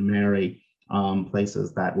William and Mary,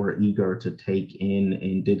 places that were eager to take in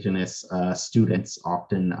indigenous students,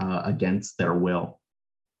 often against their will.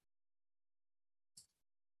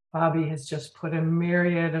 Bobby has just put a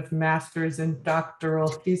myriad of master's and doctoral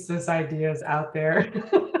thesis ideas out there.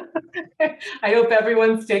 I hope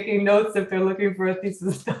everyone's taking notes if they're looking for a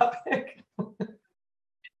thesis topic.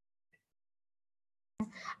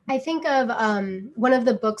 I think of one of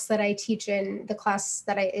the books that I teach in the class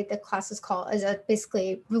the class is called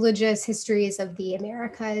basically Religious Histories of the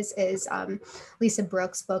Americas, is Lisa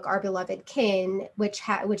Brooks' book Our Beloved King, which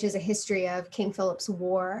is a history of King Philip's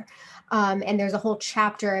War. And there's a whole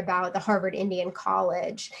chapter about the Harvard Indian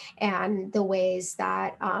College and the ways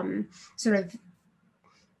that sort of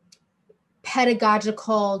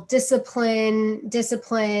pedagogical discipline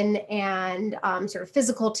and sort of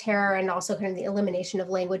physical terror, and also kind of the elimination of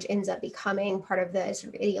language ends up becoming part of the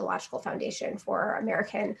sort of ideological foundation for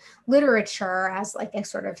American literature as like a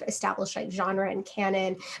sort of established like genre and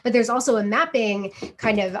canon. But there's also a mapping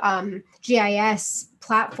kind of GIS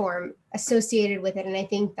platform associated with it. And I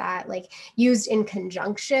think that like used in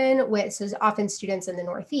conjunction with, so often students in the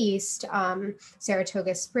Northeast,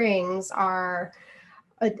 Saratoga Springs are,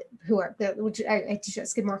 which I teach at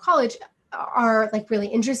Skidmore College, are like really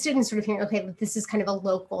interested in sort of hearing, okay, this is kind of a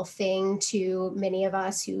local thing to many of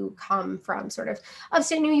us who come from sort of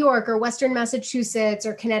upstate New York or Western Massachusetts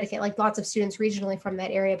or Connecticut, like lots of students regionally from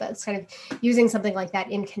that area, but it's kind of using something like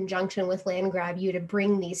that in conjunction with Land Grab U to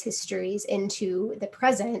bring these histories into the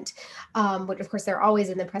present, which of course they're always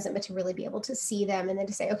in the present, but to really be able to see them and then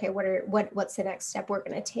to say, okay, what's the next step we're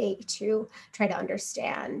going to take to try to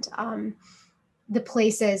understand the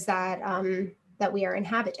places that that we are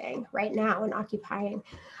inhabiting right now and occupying.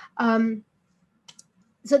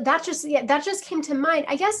 So that just came to mind.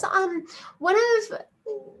 I guess one of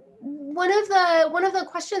the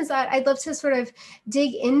questions that I'd love to sort of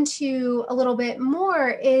dig into a little bit more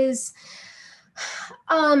is,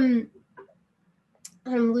 I'm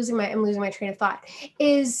losing my train of thought,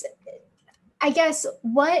 is I guess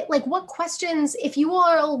what questions, if you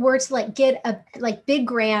all were to like get a like big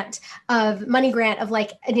money grant of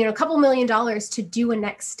like, you know, a couple $1 million to do a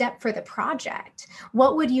next step for the project,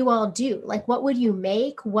 what would you all do? Like, what would you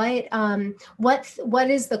make? What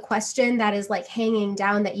is the question that is like hanging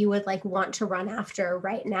down that you would like want to run after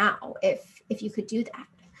right now if you could do that?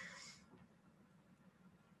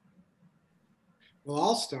 Well,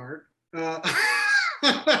 I'll start.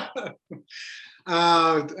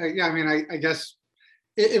 Yeah, I mean, I guess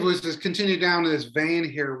it was just continue down this vein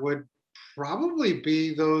here would probably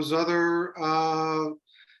be those other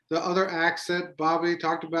the other acts that Bobby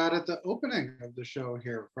talked about at the opening of the show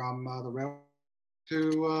here, from the railroad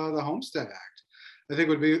to the Homestead Act. I think it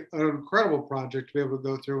would be an incredible project to be able to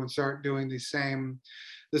go through and start doing the same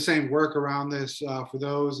work around this for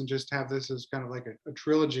those, and just have this as kind of like a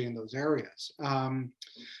trilogy in those areas.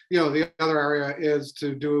 The other area is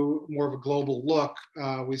to do more of a global look.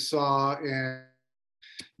 We saw in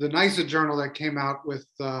the NICEA journal that came out with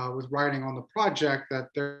writing on the project that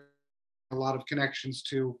there are a lot of connections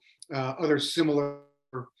to other similar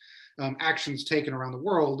actions taken around the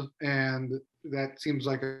world, and that seems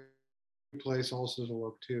like a place also to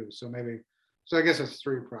look too. So I guess it's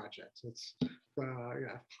 3 projects. It's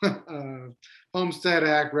Homestead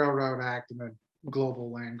Act, Railroad Act, and then global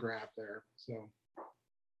land grab there. So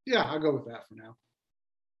yeah, I'll go with that for now.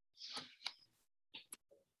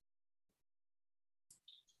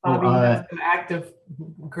 Bobby has some active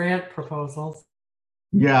grant proposals.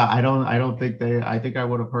 Yeah, I don't think I think I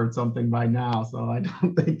would have heard something by now, so I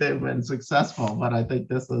don't think they've been successful, but I think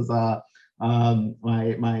this is my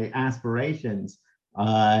aspirations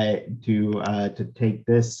to take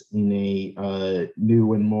this in a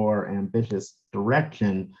new and more ambitious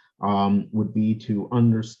direction would be to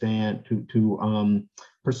understand, to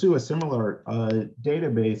pursue a similar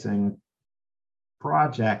databasing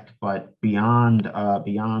project, but beyond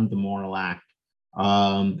the Morrill Act.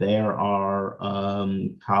 There are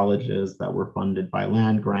colleges that were funded by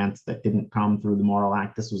land grants that didn't come through the Morrill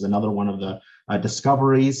Act. This was another one of the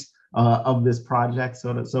discoveries of this project,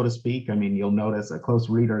 so to speak. I mean, you'll notice close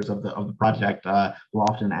readers of the project will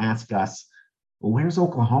often ask us, well, where's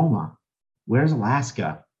Oklahoma? Where's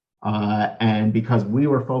Alaska? And because we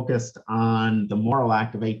were focused on the Morrill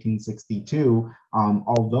Act of 1862,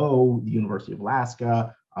 although the University of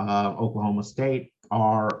Alaska, Oklahoma State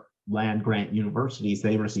are land grant universities,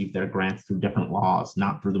 they received their grants through different laws,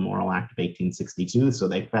 not through the Morrill Act of 1862. So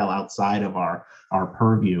they fell outside of our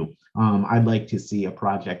purview. I'd like to see a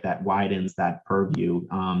project that widens that purview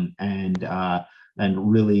and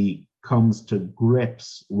really comes to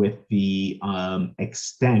grips with the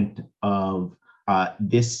extent of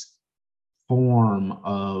this form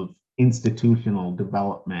of institutional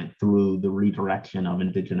development through the redirection of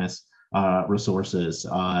indigenous resources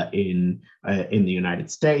in the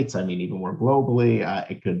United States. I mean, even more globally,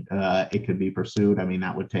 it could be pursued. I mean,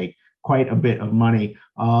 that would take quite a bit of money.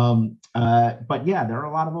 But yeah, there are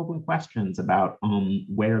a lot of open questions about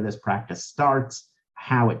where this practice starts,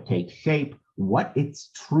 how it takes shape, what its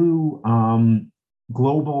true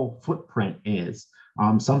global footprint is.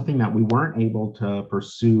 Something that we weren't able to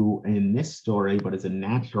pursue in this story, but is a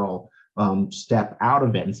natural step out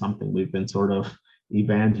of it, and something we've been sort of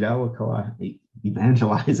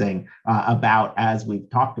evangelizing about as we've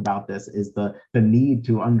talked about this, is the need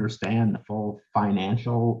to understand the full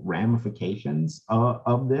financial ramifications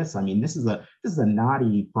of this. I mean, this is a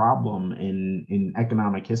knotty problem in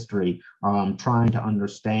economic history, trying to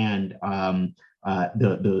understand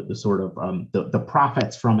the sort of the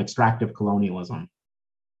profits from extractive colonialism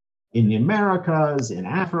in the Americas, in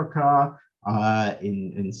Africa,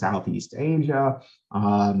 in Southeast Asia,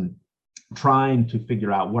 trying to figure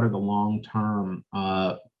out what are the long-term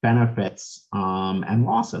benefits and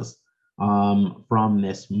losses from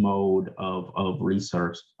this mode of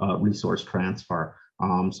resource transfer.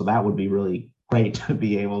 So that would be really great to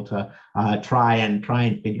be able to try and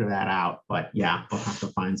figure that out. But yeah, we'll have to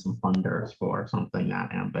find some funders for something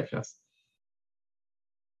that ambitious.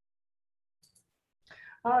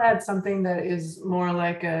 I'll add something that is more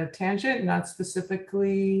like a tangent, not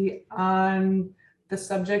specifically on the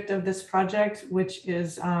subject of this project, which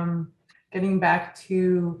is getting back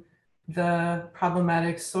to the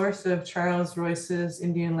problematic source of Charles Royce's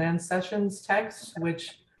Indian Land Cessions text,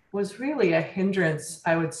 which was really a hindrance,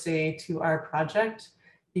 I would say, to our project,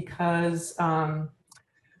 because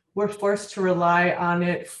we're forced to rely on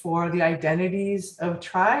it for the identities of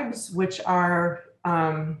tribes, which are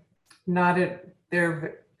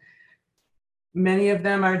many of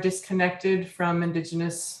them are disconnected from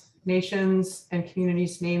Indigenous nations and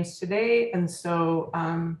communities' names today. And so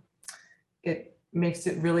it makes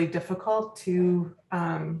it really difficult to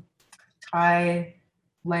tie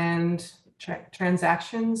land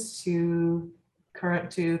transactions to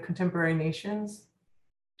contemporary nations.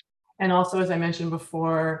 And also, as I mentioned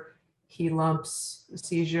before, he lumps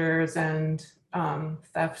seizures and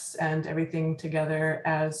thefts and everything together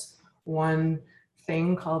as one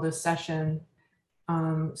thing called a cession.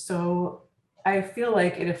 So I feel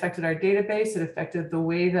like it affected our database. It affected the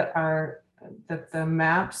way that the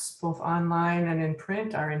maps, both online and in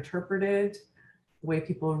print, are interpreted, the way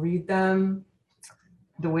people read them,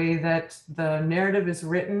 the way that the narrative is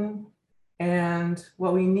written. And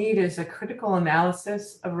what we need is a critical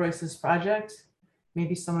analysis of Royce's project.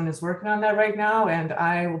 Maybe someone is working on that right now, and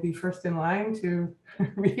I will be first in line to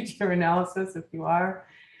read your analysis if you are.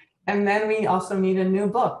 And then we also need a new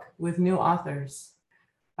book with new authors,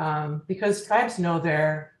 because tribes know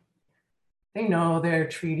their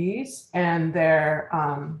treaties and their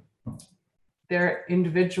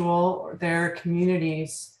individual or their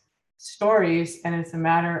communities' stories, and it's a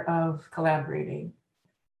matter of collaborating.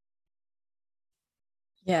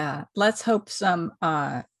 Yeah, let's hope some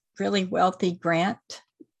really wealthy grant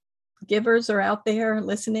givers are out there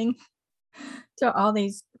listening to all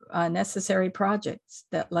these necessary projects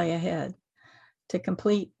that lay ahead to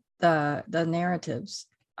complete the narratives.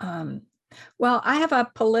 Well, I have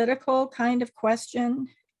a political kind of question.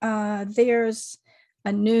 There's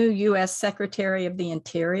a new U.S. Secretary of the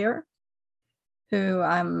Interior,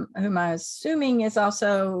 whom I'm assuming is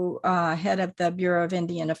also head of the Bureau of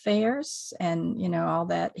Indian Affairs, and all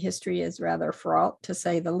that history is rather fraught, to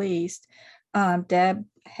say the least. Deb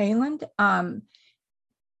Haaland,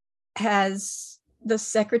 has the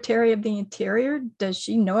Secretary of the Interior, does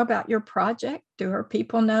she know about your project? Do her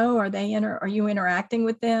people know? Are you interacting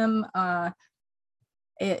with them?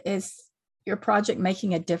 Is your project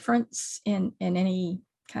making a difference in any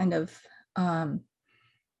kind of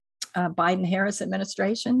Biden-Harris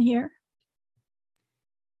administration here?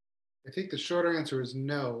 I think the short answer is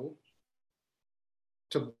no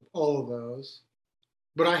to all of those.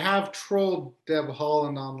 But I have trolled Deb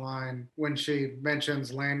Haaland online when she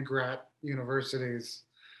mentions land-grant universities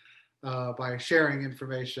by sharing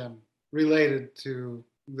information related to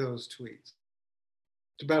those tweets.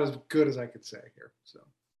 It's about as good as I could say here. So.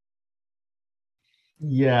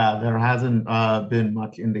 Yeah, there hasn't been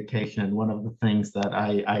much indication. One of the things that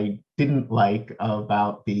I didn't like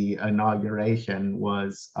about the inauguration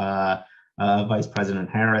was Vice President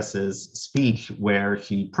Harris's speech, where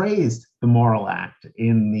she praised the Morrill Act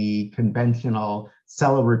in the conventional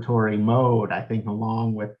celebratory mode, I think,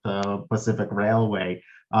 along with the Pacific Railway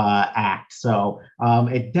Act. So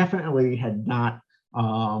it definitely had not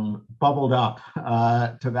bubbled up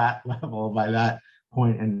to that level by that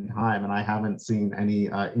point in time, and I haven't seen any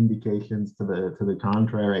indications to the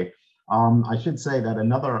contrary. I should say that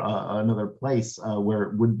another place where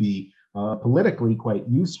it would be politically quite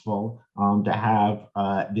useful to have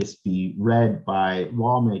this be read by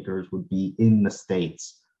lawmakers would be in the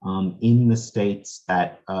states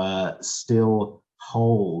that still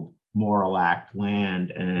hold Morrill Act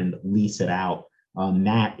land and lease it out.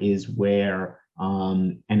 That is where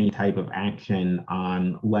any type of action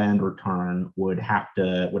on land return would have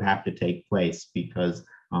to take place, because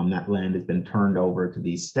that land has been turned over to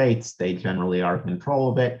these states. They generally are in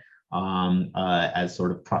control of it as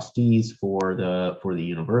sort of trustees for the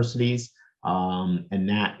universities, and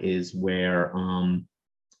that is where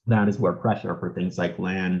pressure for things like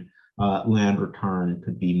land return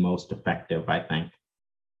could be most effective, I think.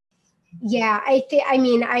 Yeah,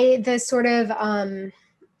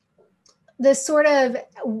 the sort of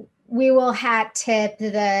we will hat tip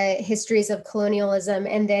the histories of colonialism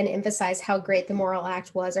and then emphasize how great the Morrill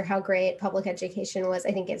Act was or how great public education was.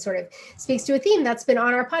 I think it sort of speaks to a theme that's been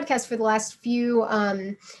on our podcast for the last few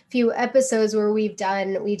episodes, where we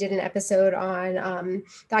did an episode on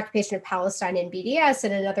the occupation of Palestine in BDS,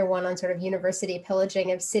 and another one on sort of university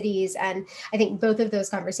pillaging of cities. And I think both of those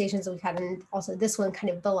conversations we've had, and also this one, kind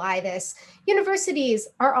of belie this. Universities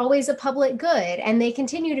are always a public good, and they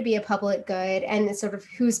continue to be a public good. And sort of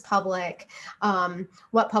whose public,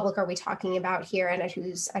 what public are we talking about here, and at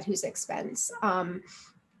whose expense? I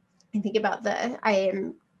think about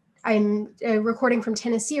I'm recording from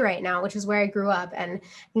Tennessee right now, which is where I grew up, and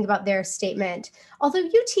think about their statement. Although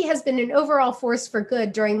UT has been an overall force for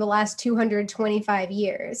good during the last 225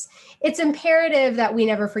 years, it's imperative that we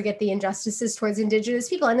never forget the injustices towards Indigenous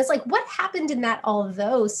people. And it's like, what happened in that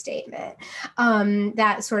although statement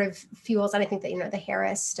that sort of fuels, and I think that, the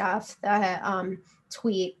Harris stuff, the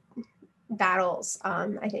tweet battles,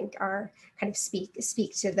 I think are kind of speak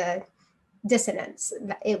to the dissonance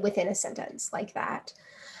within a sentence like that.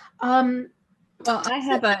 Well, I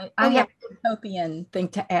have a utopian thing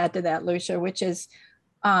to add to that, Lucia, which is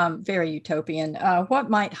very utopian. What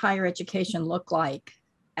might higher education look like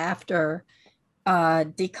after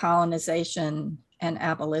decolonization and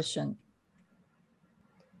abolition?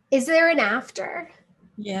 Is there an after?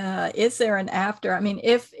 Yeah, is there an after? I mean,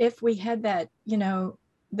 if we had that,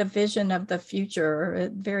 the vision of the future,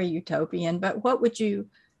 very utopian, but what would you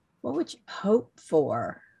hope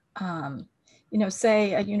for?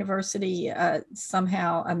 Say a university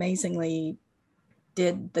somehow amazingly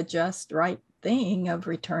did the just right thing of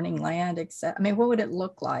returning land, except, I mean, what would it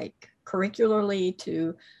look like? curricularly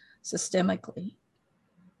to systemically?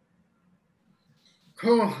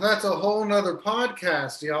 Oh, that's a whole nother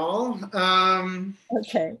podcast, y'all.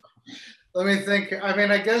 Okay. Let me think. I mean,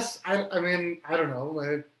 I guess, I don't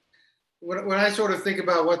know. When I sort of think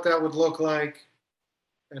about what that would look like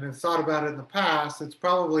and have thought about it in the past, it's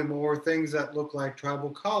probably more things that look like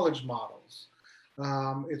tribal college models.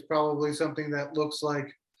 It's probably something that looks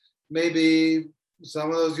like maybe some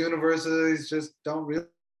of those universities just don't really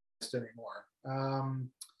exist anymore. I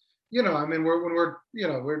mean, we're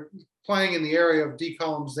playing in the area of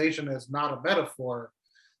decolonization as not a metaphor.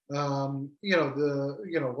 What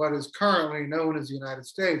is currently known as the United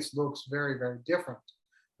States looks very, very different.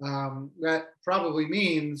 That probably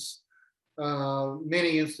means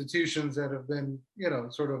many institutions that have been,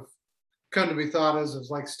 sort of come to be thought as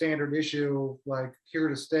like standard issue, like here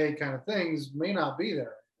to stay kind of things may not be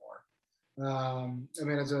there anymore. I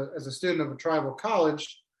mean, as a student of a tribal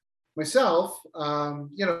college myself, that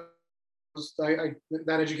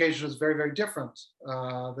education is very, very different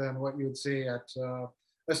than what you would see at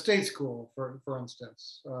a state school, for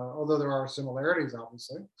instance, although there are similarities,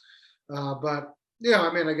 obviously. But yeah,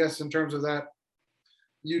 I mean, I guess in terms of that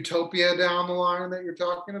utopia down the line that you're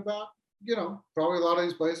talking about, probably a lot of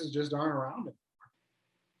these places just aren't around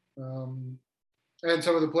anymore. And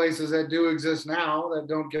some of the places that do exist now that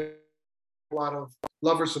don't get a lot of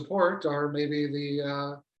love or support are maybe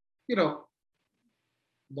the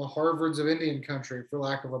Harvards of Indian country, for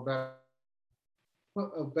lack of a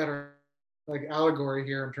better like allegory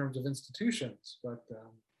here in terms of institutions. But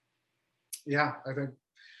yeah, I think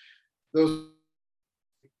those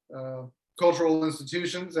cultural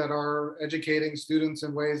institutions that are educating students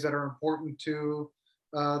in ways that are important to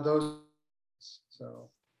those. So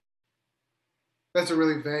that's a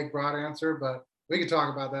really vague, broad answer, but we could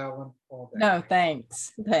talk about that one all day. No,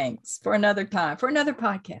 thanks. Thanks. For another time, for another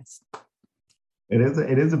podcast. It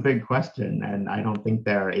is a big question, and I don't think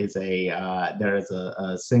there is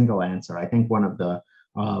a single answer. I think one of the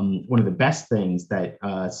best things that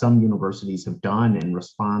some universities have done in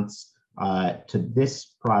response to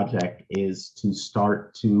this project is to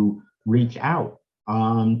start to reach out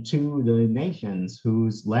to the nations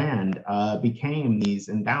whose land became these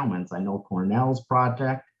endowments. I know Cornell's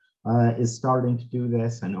project is starting to do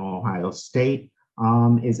this, and Ohio State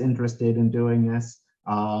is interested in doing this.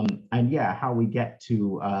 And yeah, how we get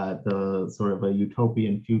to the sort of a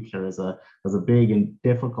utopian future is a big and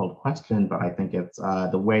difficult question, but I think it's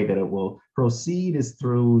the way that it will proceed is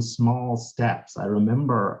through small steps. I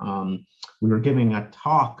remember we were giving a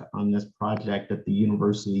talk on this project at the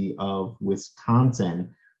University of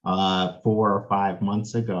Wisconsin 4 or 5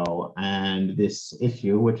 months ago, and this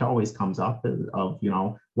issue, which always comes up, of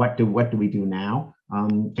what do we do now,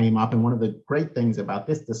 came up. And one of the great things about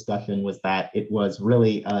this discussion was that it was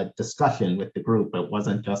really a discussion with the group. It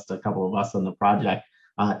wasn't just a couple of us on the project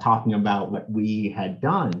talking about what we had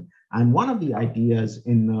done. And one of the ideas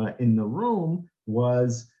in the room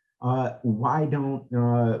was, why don't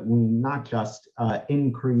we not just try to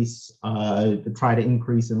increase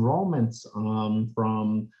enrollments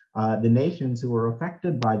from the nations who are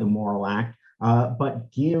affected by the Morrill Act, but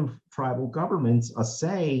give tribal governments a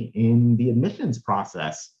say in the admissions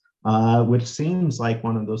process, which seems like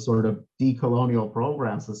one of those sort of decolonial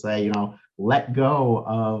programs to say, let go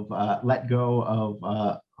of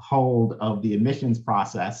hold of the admissions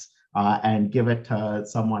process and give it to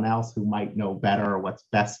someone else who might know better what's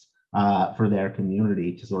best for their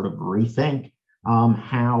community, to sort of rethink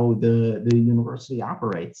how the university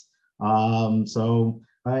operates.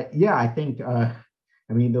 Yeah, I think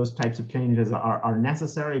those types of changes are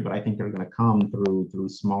necessary, but I think they're going to come through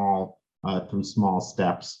small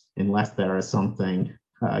steps, unless there is something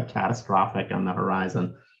catastrophic on the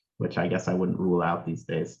horizon, which I guess I wouldn't rule out these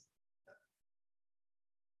days.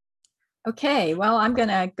 Okay, well, I'm going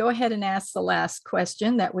to go ahead and ask the last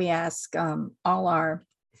question that we ask all our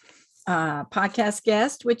podcast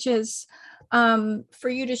guests, which is for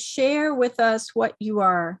you to share with us what you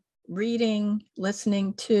are reading,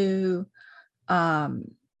 listening to,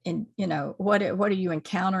 and what are you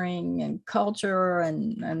encountering in culture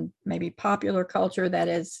and maybe popular culture that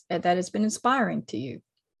has been inspiring to you.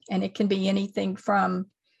 And it can be anything from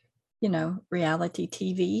reality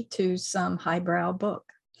TV to some highbrow book.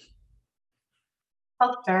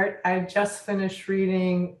 I'll start. I just finished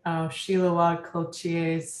reading Sheila Wad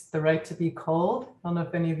Cloutier's The Right to Be Cold. I don't know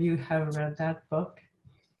if any of you have read that book.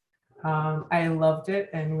 I loved it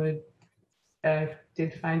and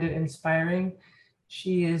did find it inspiring.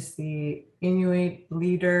 She is the Inuit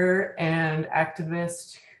leader and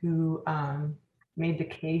activist who made the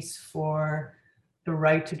case for the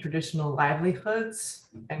right to traditional livelihoods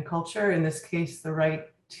and culture, in this case, the right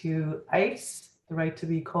to ice, the right to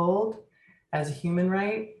be cold as a human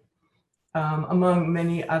right, among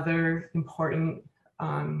many other important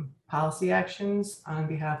policy actions on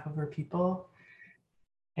behalf of her people.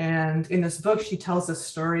 And in this book, she tells a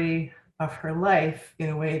story of her life in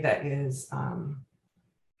a way that is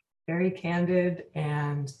very candid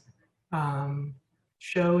and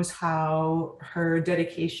shows how her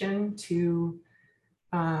dedication to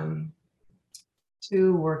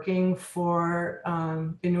working for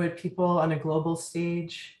Inuit people on a global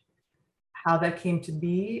stage, how that came to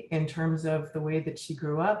be in terms of the way that she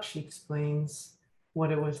grew up. She explains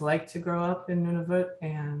what it was like to grow up in Nunavut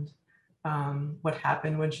and what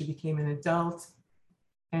happened when she became an adult.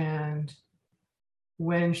 And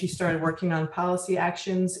when she started working on policy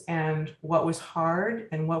actions and what was hard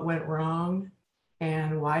and what went wrong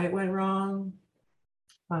and why it went wrong.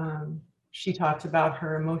 She talked about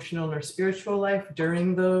her emotional and her spiritual life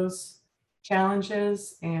during those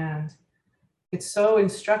challenges. And it's so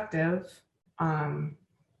instructive in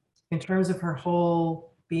terms of her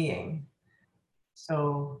whole being.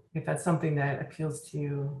 So if that's something that appeals to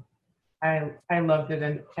you, I loved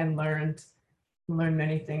it and learned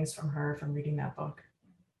many things from her from reading that book.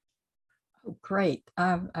 Oh, great.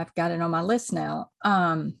 I've got it on my list now.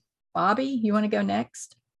 Bobby, you want to go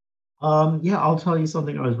next? Yeah, I'll tell you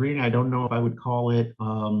something I was reading. I don't know if I would call it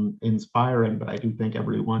inspiring, but I do think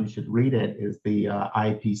everyone should read it, is the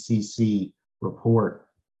IPCC report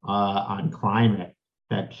on climate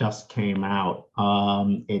that just came out.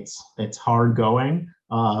 It's hard going,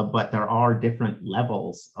 but there are different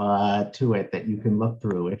levels to it that you can look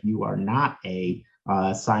through. If you are not a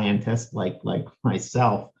scientist like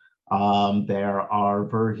myself, there are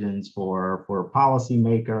versions for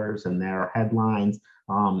policymakers, and there are headlines.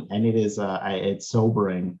 And it is it's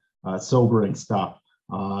sobering stuff,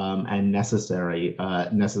 and necessary, I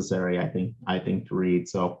think, to read.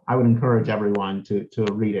 So I would encourage everyone to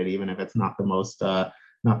read it, even if it's not the most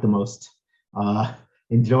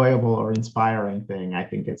enjoyable or inspiring thing. I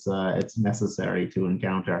think it's necessary to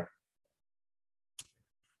encounter.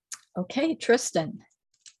 Okay, Tristan.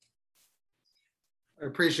 I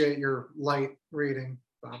appreciate your light reading,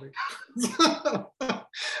 Bobby.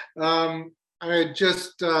 I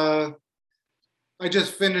just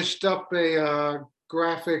finished up a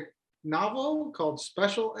graphic novel called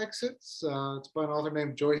Special Exits. It's by an author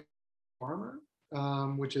named Joyce Farmer,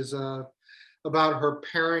 which is about her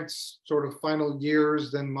parents' sort of final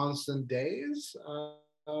years, then months and days.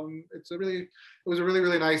 It was a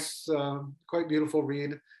really nice, quite beautiful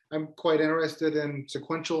read. I'm quite interested in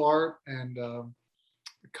sequential art and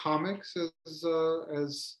comics as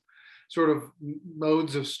sort of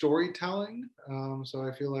modes of storytelling. So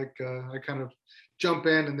I feel like I kind of jump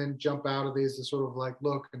in and then jump out of these to sort of like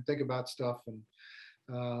look and think about stuff, and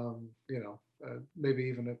maybe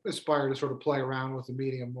even aspire to sort of play around with the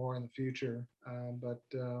medium more in the future. But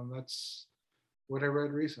that's what I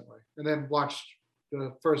read recently, and then watched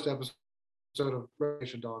the first episode of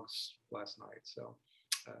Reservation Dogs last night. So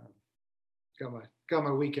got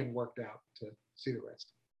my weekend worked out to see the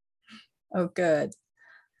rest. Oh, good.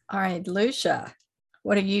 All right, Lucia,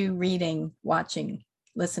 what are you reading, watching,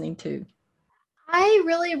 listening to? I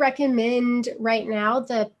really recommend right now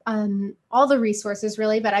all the resources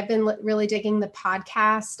really, but I've been really digging the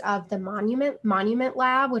podcast of the Monument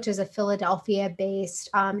Lab, which is a Philadelphia-based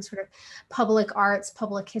sort of public arts,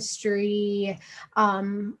 public history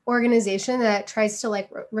organization that tries to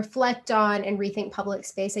reflect on and rethink public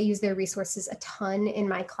space. I use their resources a ton in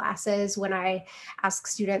my classes when I ask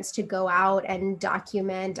students to go out and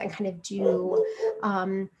document and kind of do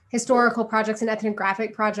historical projects and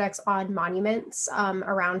ethnographic projects on monuments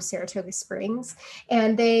around Saratoga Springs.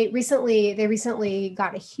 And they recently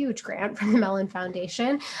got a huge grant from the Mellon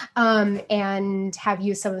Foundation and have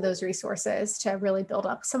used some of those resources to really build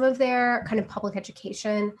up some of their kind of public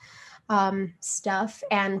education stuff.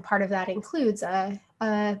 And part of that includes a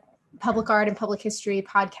public art and public history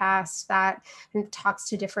podcast that talks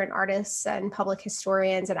to different artists and public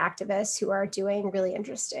historians and activists who are doing really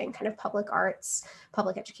interesting kind of public arts,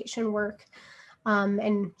 public education work.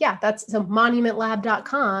 And yeah, so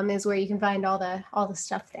monumentlab.com is where you can find all the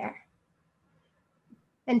stuff there.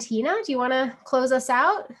 And Tina, do you want to close us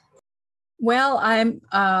out? Well, I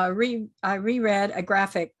reread a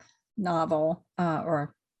graphic novel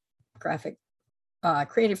or graphic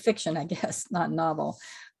creative fiction, I guess, not novel,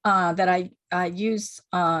 that I use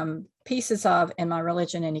pieces of in my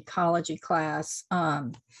religion and ecology class.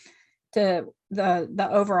 The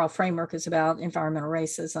overall framework is about environmental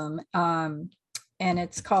racism, and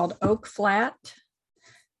it's called Oak Flat.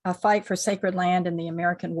 A Fight for Sacred Land in the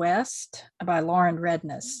American West by Lauren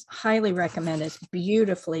Redness. Highly recommended,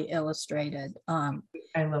 beautifully illustrated. I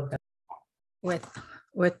love that. With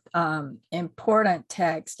important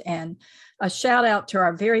text, and a shout out to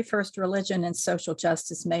our very first religion and social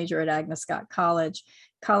justice major at Agnes Scott College,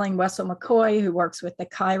 Colleen Wessel McCoy, who works with the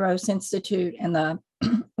Kairos Institute and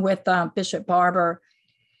with Bishop Barber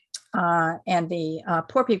and the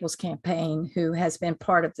Poor People's Campaign, who has been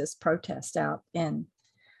part of this protest out in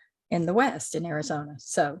the West in Arizona.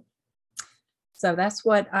 So that's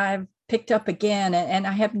what I've picked up again, and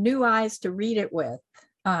I have new eyes to read it with,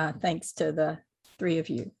 thanks to the three of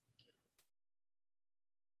you.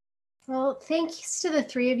 Well, thanks to the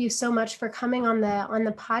three of you so much for coming on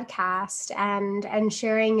the podcast and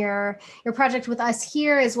sharing your project with us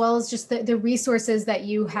here, as well as just the resources that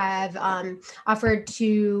you have offered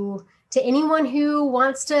to anyone who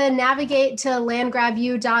wants to navigate to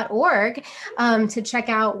landgrabu.org to check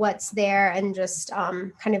out what's there and just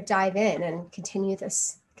kind of dive in and continue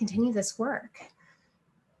this work.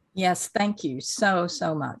 Yes, thank you so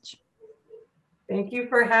much. Thank you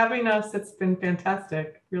for having us. It's been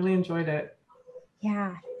fantastic. Really enjoyed it.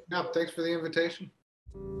 Yeah. Yeah, thanks for the invitation.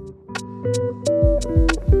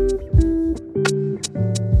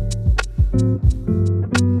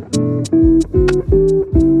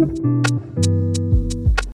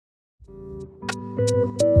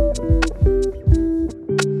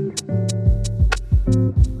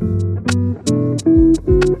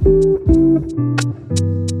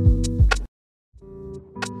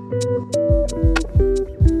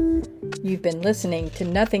 You've been listening to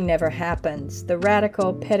Nothing Never Happens, the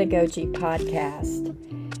Radical Pedagogy Podcast,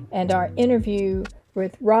 and our interview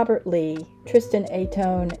with Robert Lee, Tristan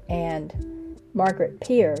Atone, and Margaret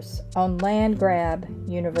Pierce on land grab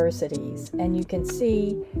universities. And you can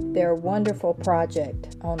see their wonderful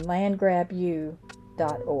project on landgrabu.org.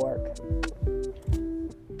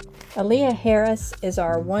 Aaliyah Harris is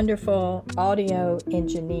our wonderful audio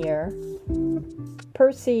engineer.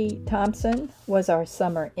 Percy Thompson was our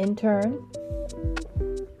summer intern.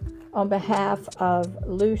 On behalf of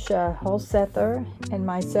Lucia Holsether and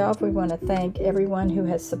myself, we want to thank everyone who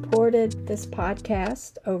has supported this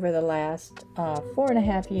podcast over the last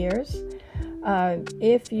 4.5 years.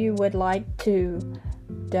 If you would like to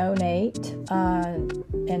donate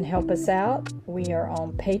and help us out, we are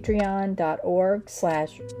on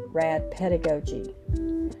patreon.org/radpedagogy.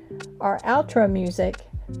 Our outro music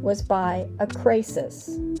was by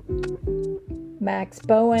Acrasis. Max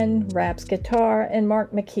Bowen raps guitar and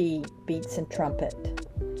Mark McKee beats and trumpet.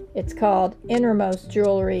 It's called Innermost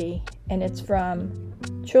Jewelry, and it's from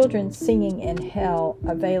Children Singing in Hell,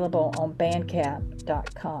 available on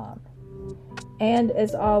bandcamp.com. And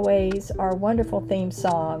as always, our wonderful theme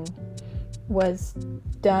song was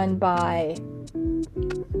done by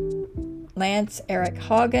Lance Eric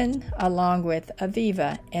Hagen, along with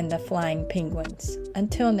Aviva and the Flying Penguins.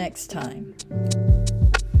 Until next time.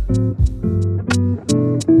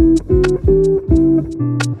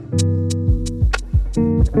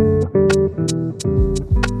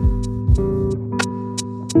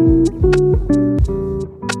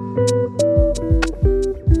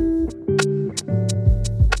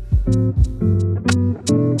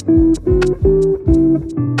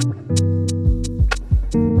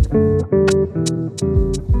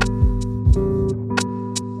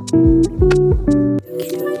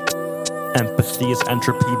 Empathy is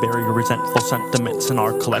entropy, burying resentful sentiments in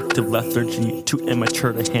our collective lethargy. Too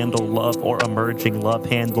immature to handle love or emerging love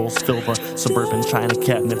handles. Fill the suburban china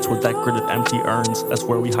cabinets with decorative empty urns. That's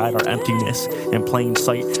where we hide our emptiness in plain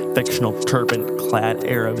sight. Fictional turban-clad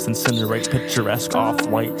Arabs incinerate picturesque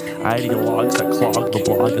off-white ideologues that clog the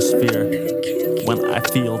blogosphere. When I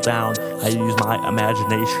feel down, I use my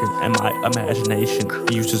imagination, and my imagination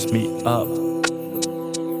uses me up.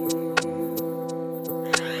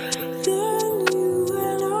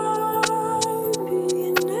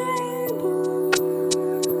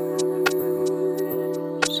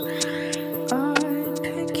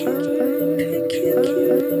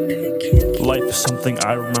 Life is something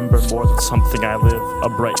I remember more than something I live. A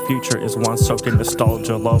bright future is one soaked in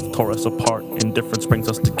nostalgia. Love tore us apart. Indifference brings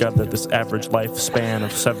us together. This average lifespan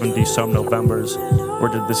of 70-some Novembers. Where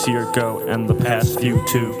did this year go? And the past few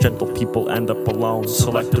too. Gentle people end up alone,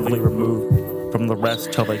 selectively removed from the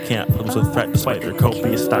rest till they can't pose a threat despite their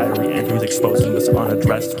copious diary entries exposing this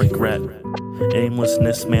unaddressed regret.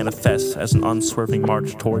 Aimlessness manifests as an unswerving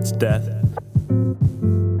march towards death.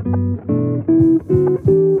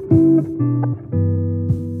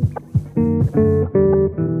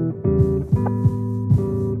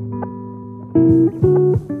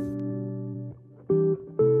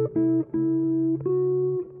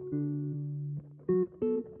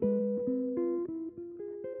 you.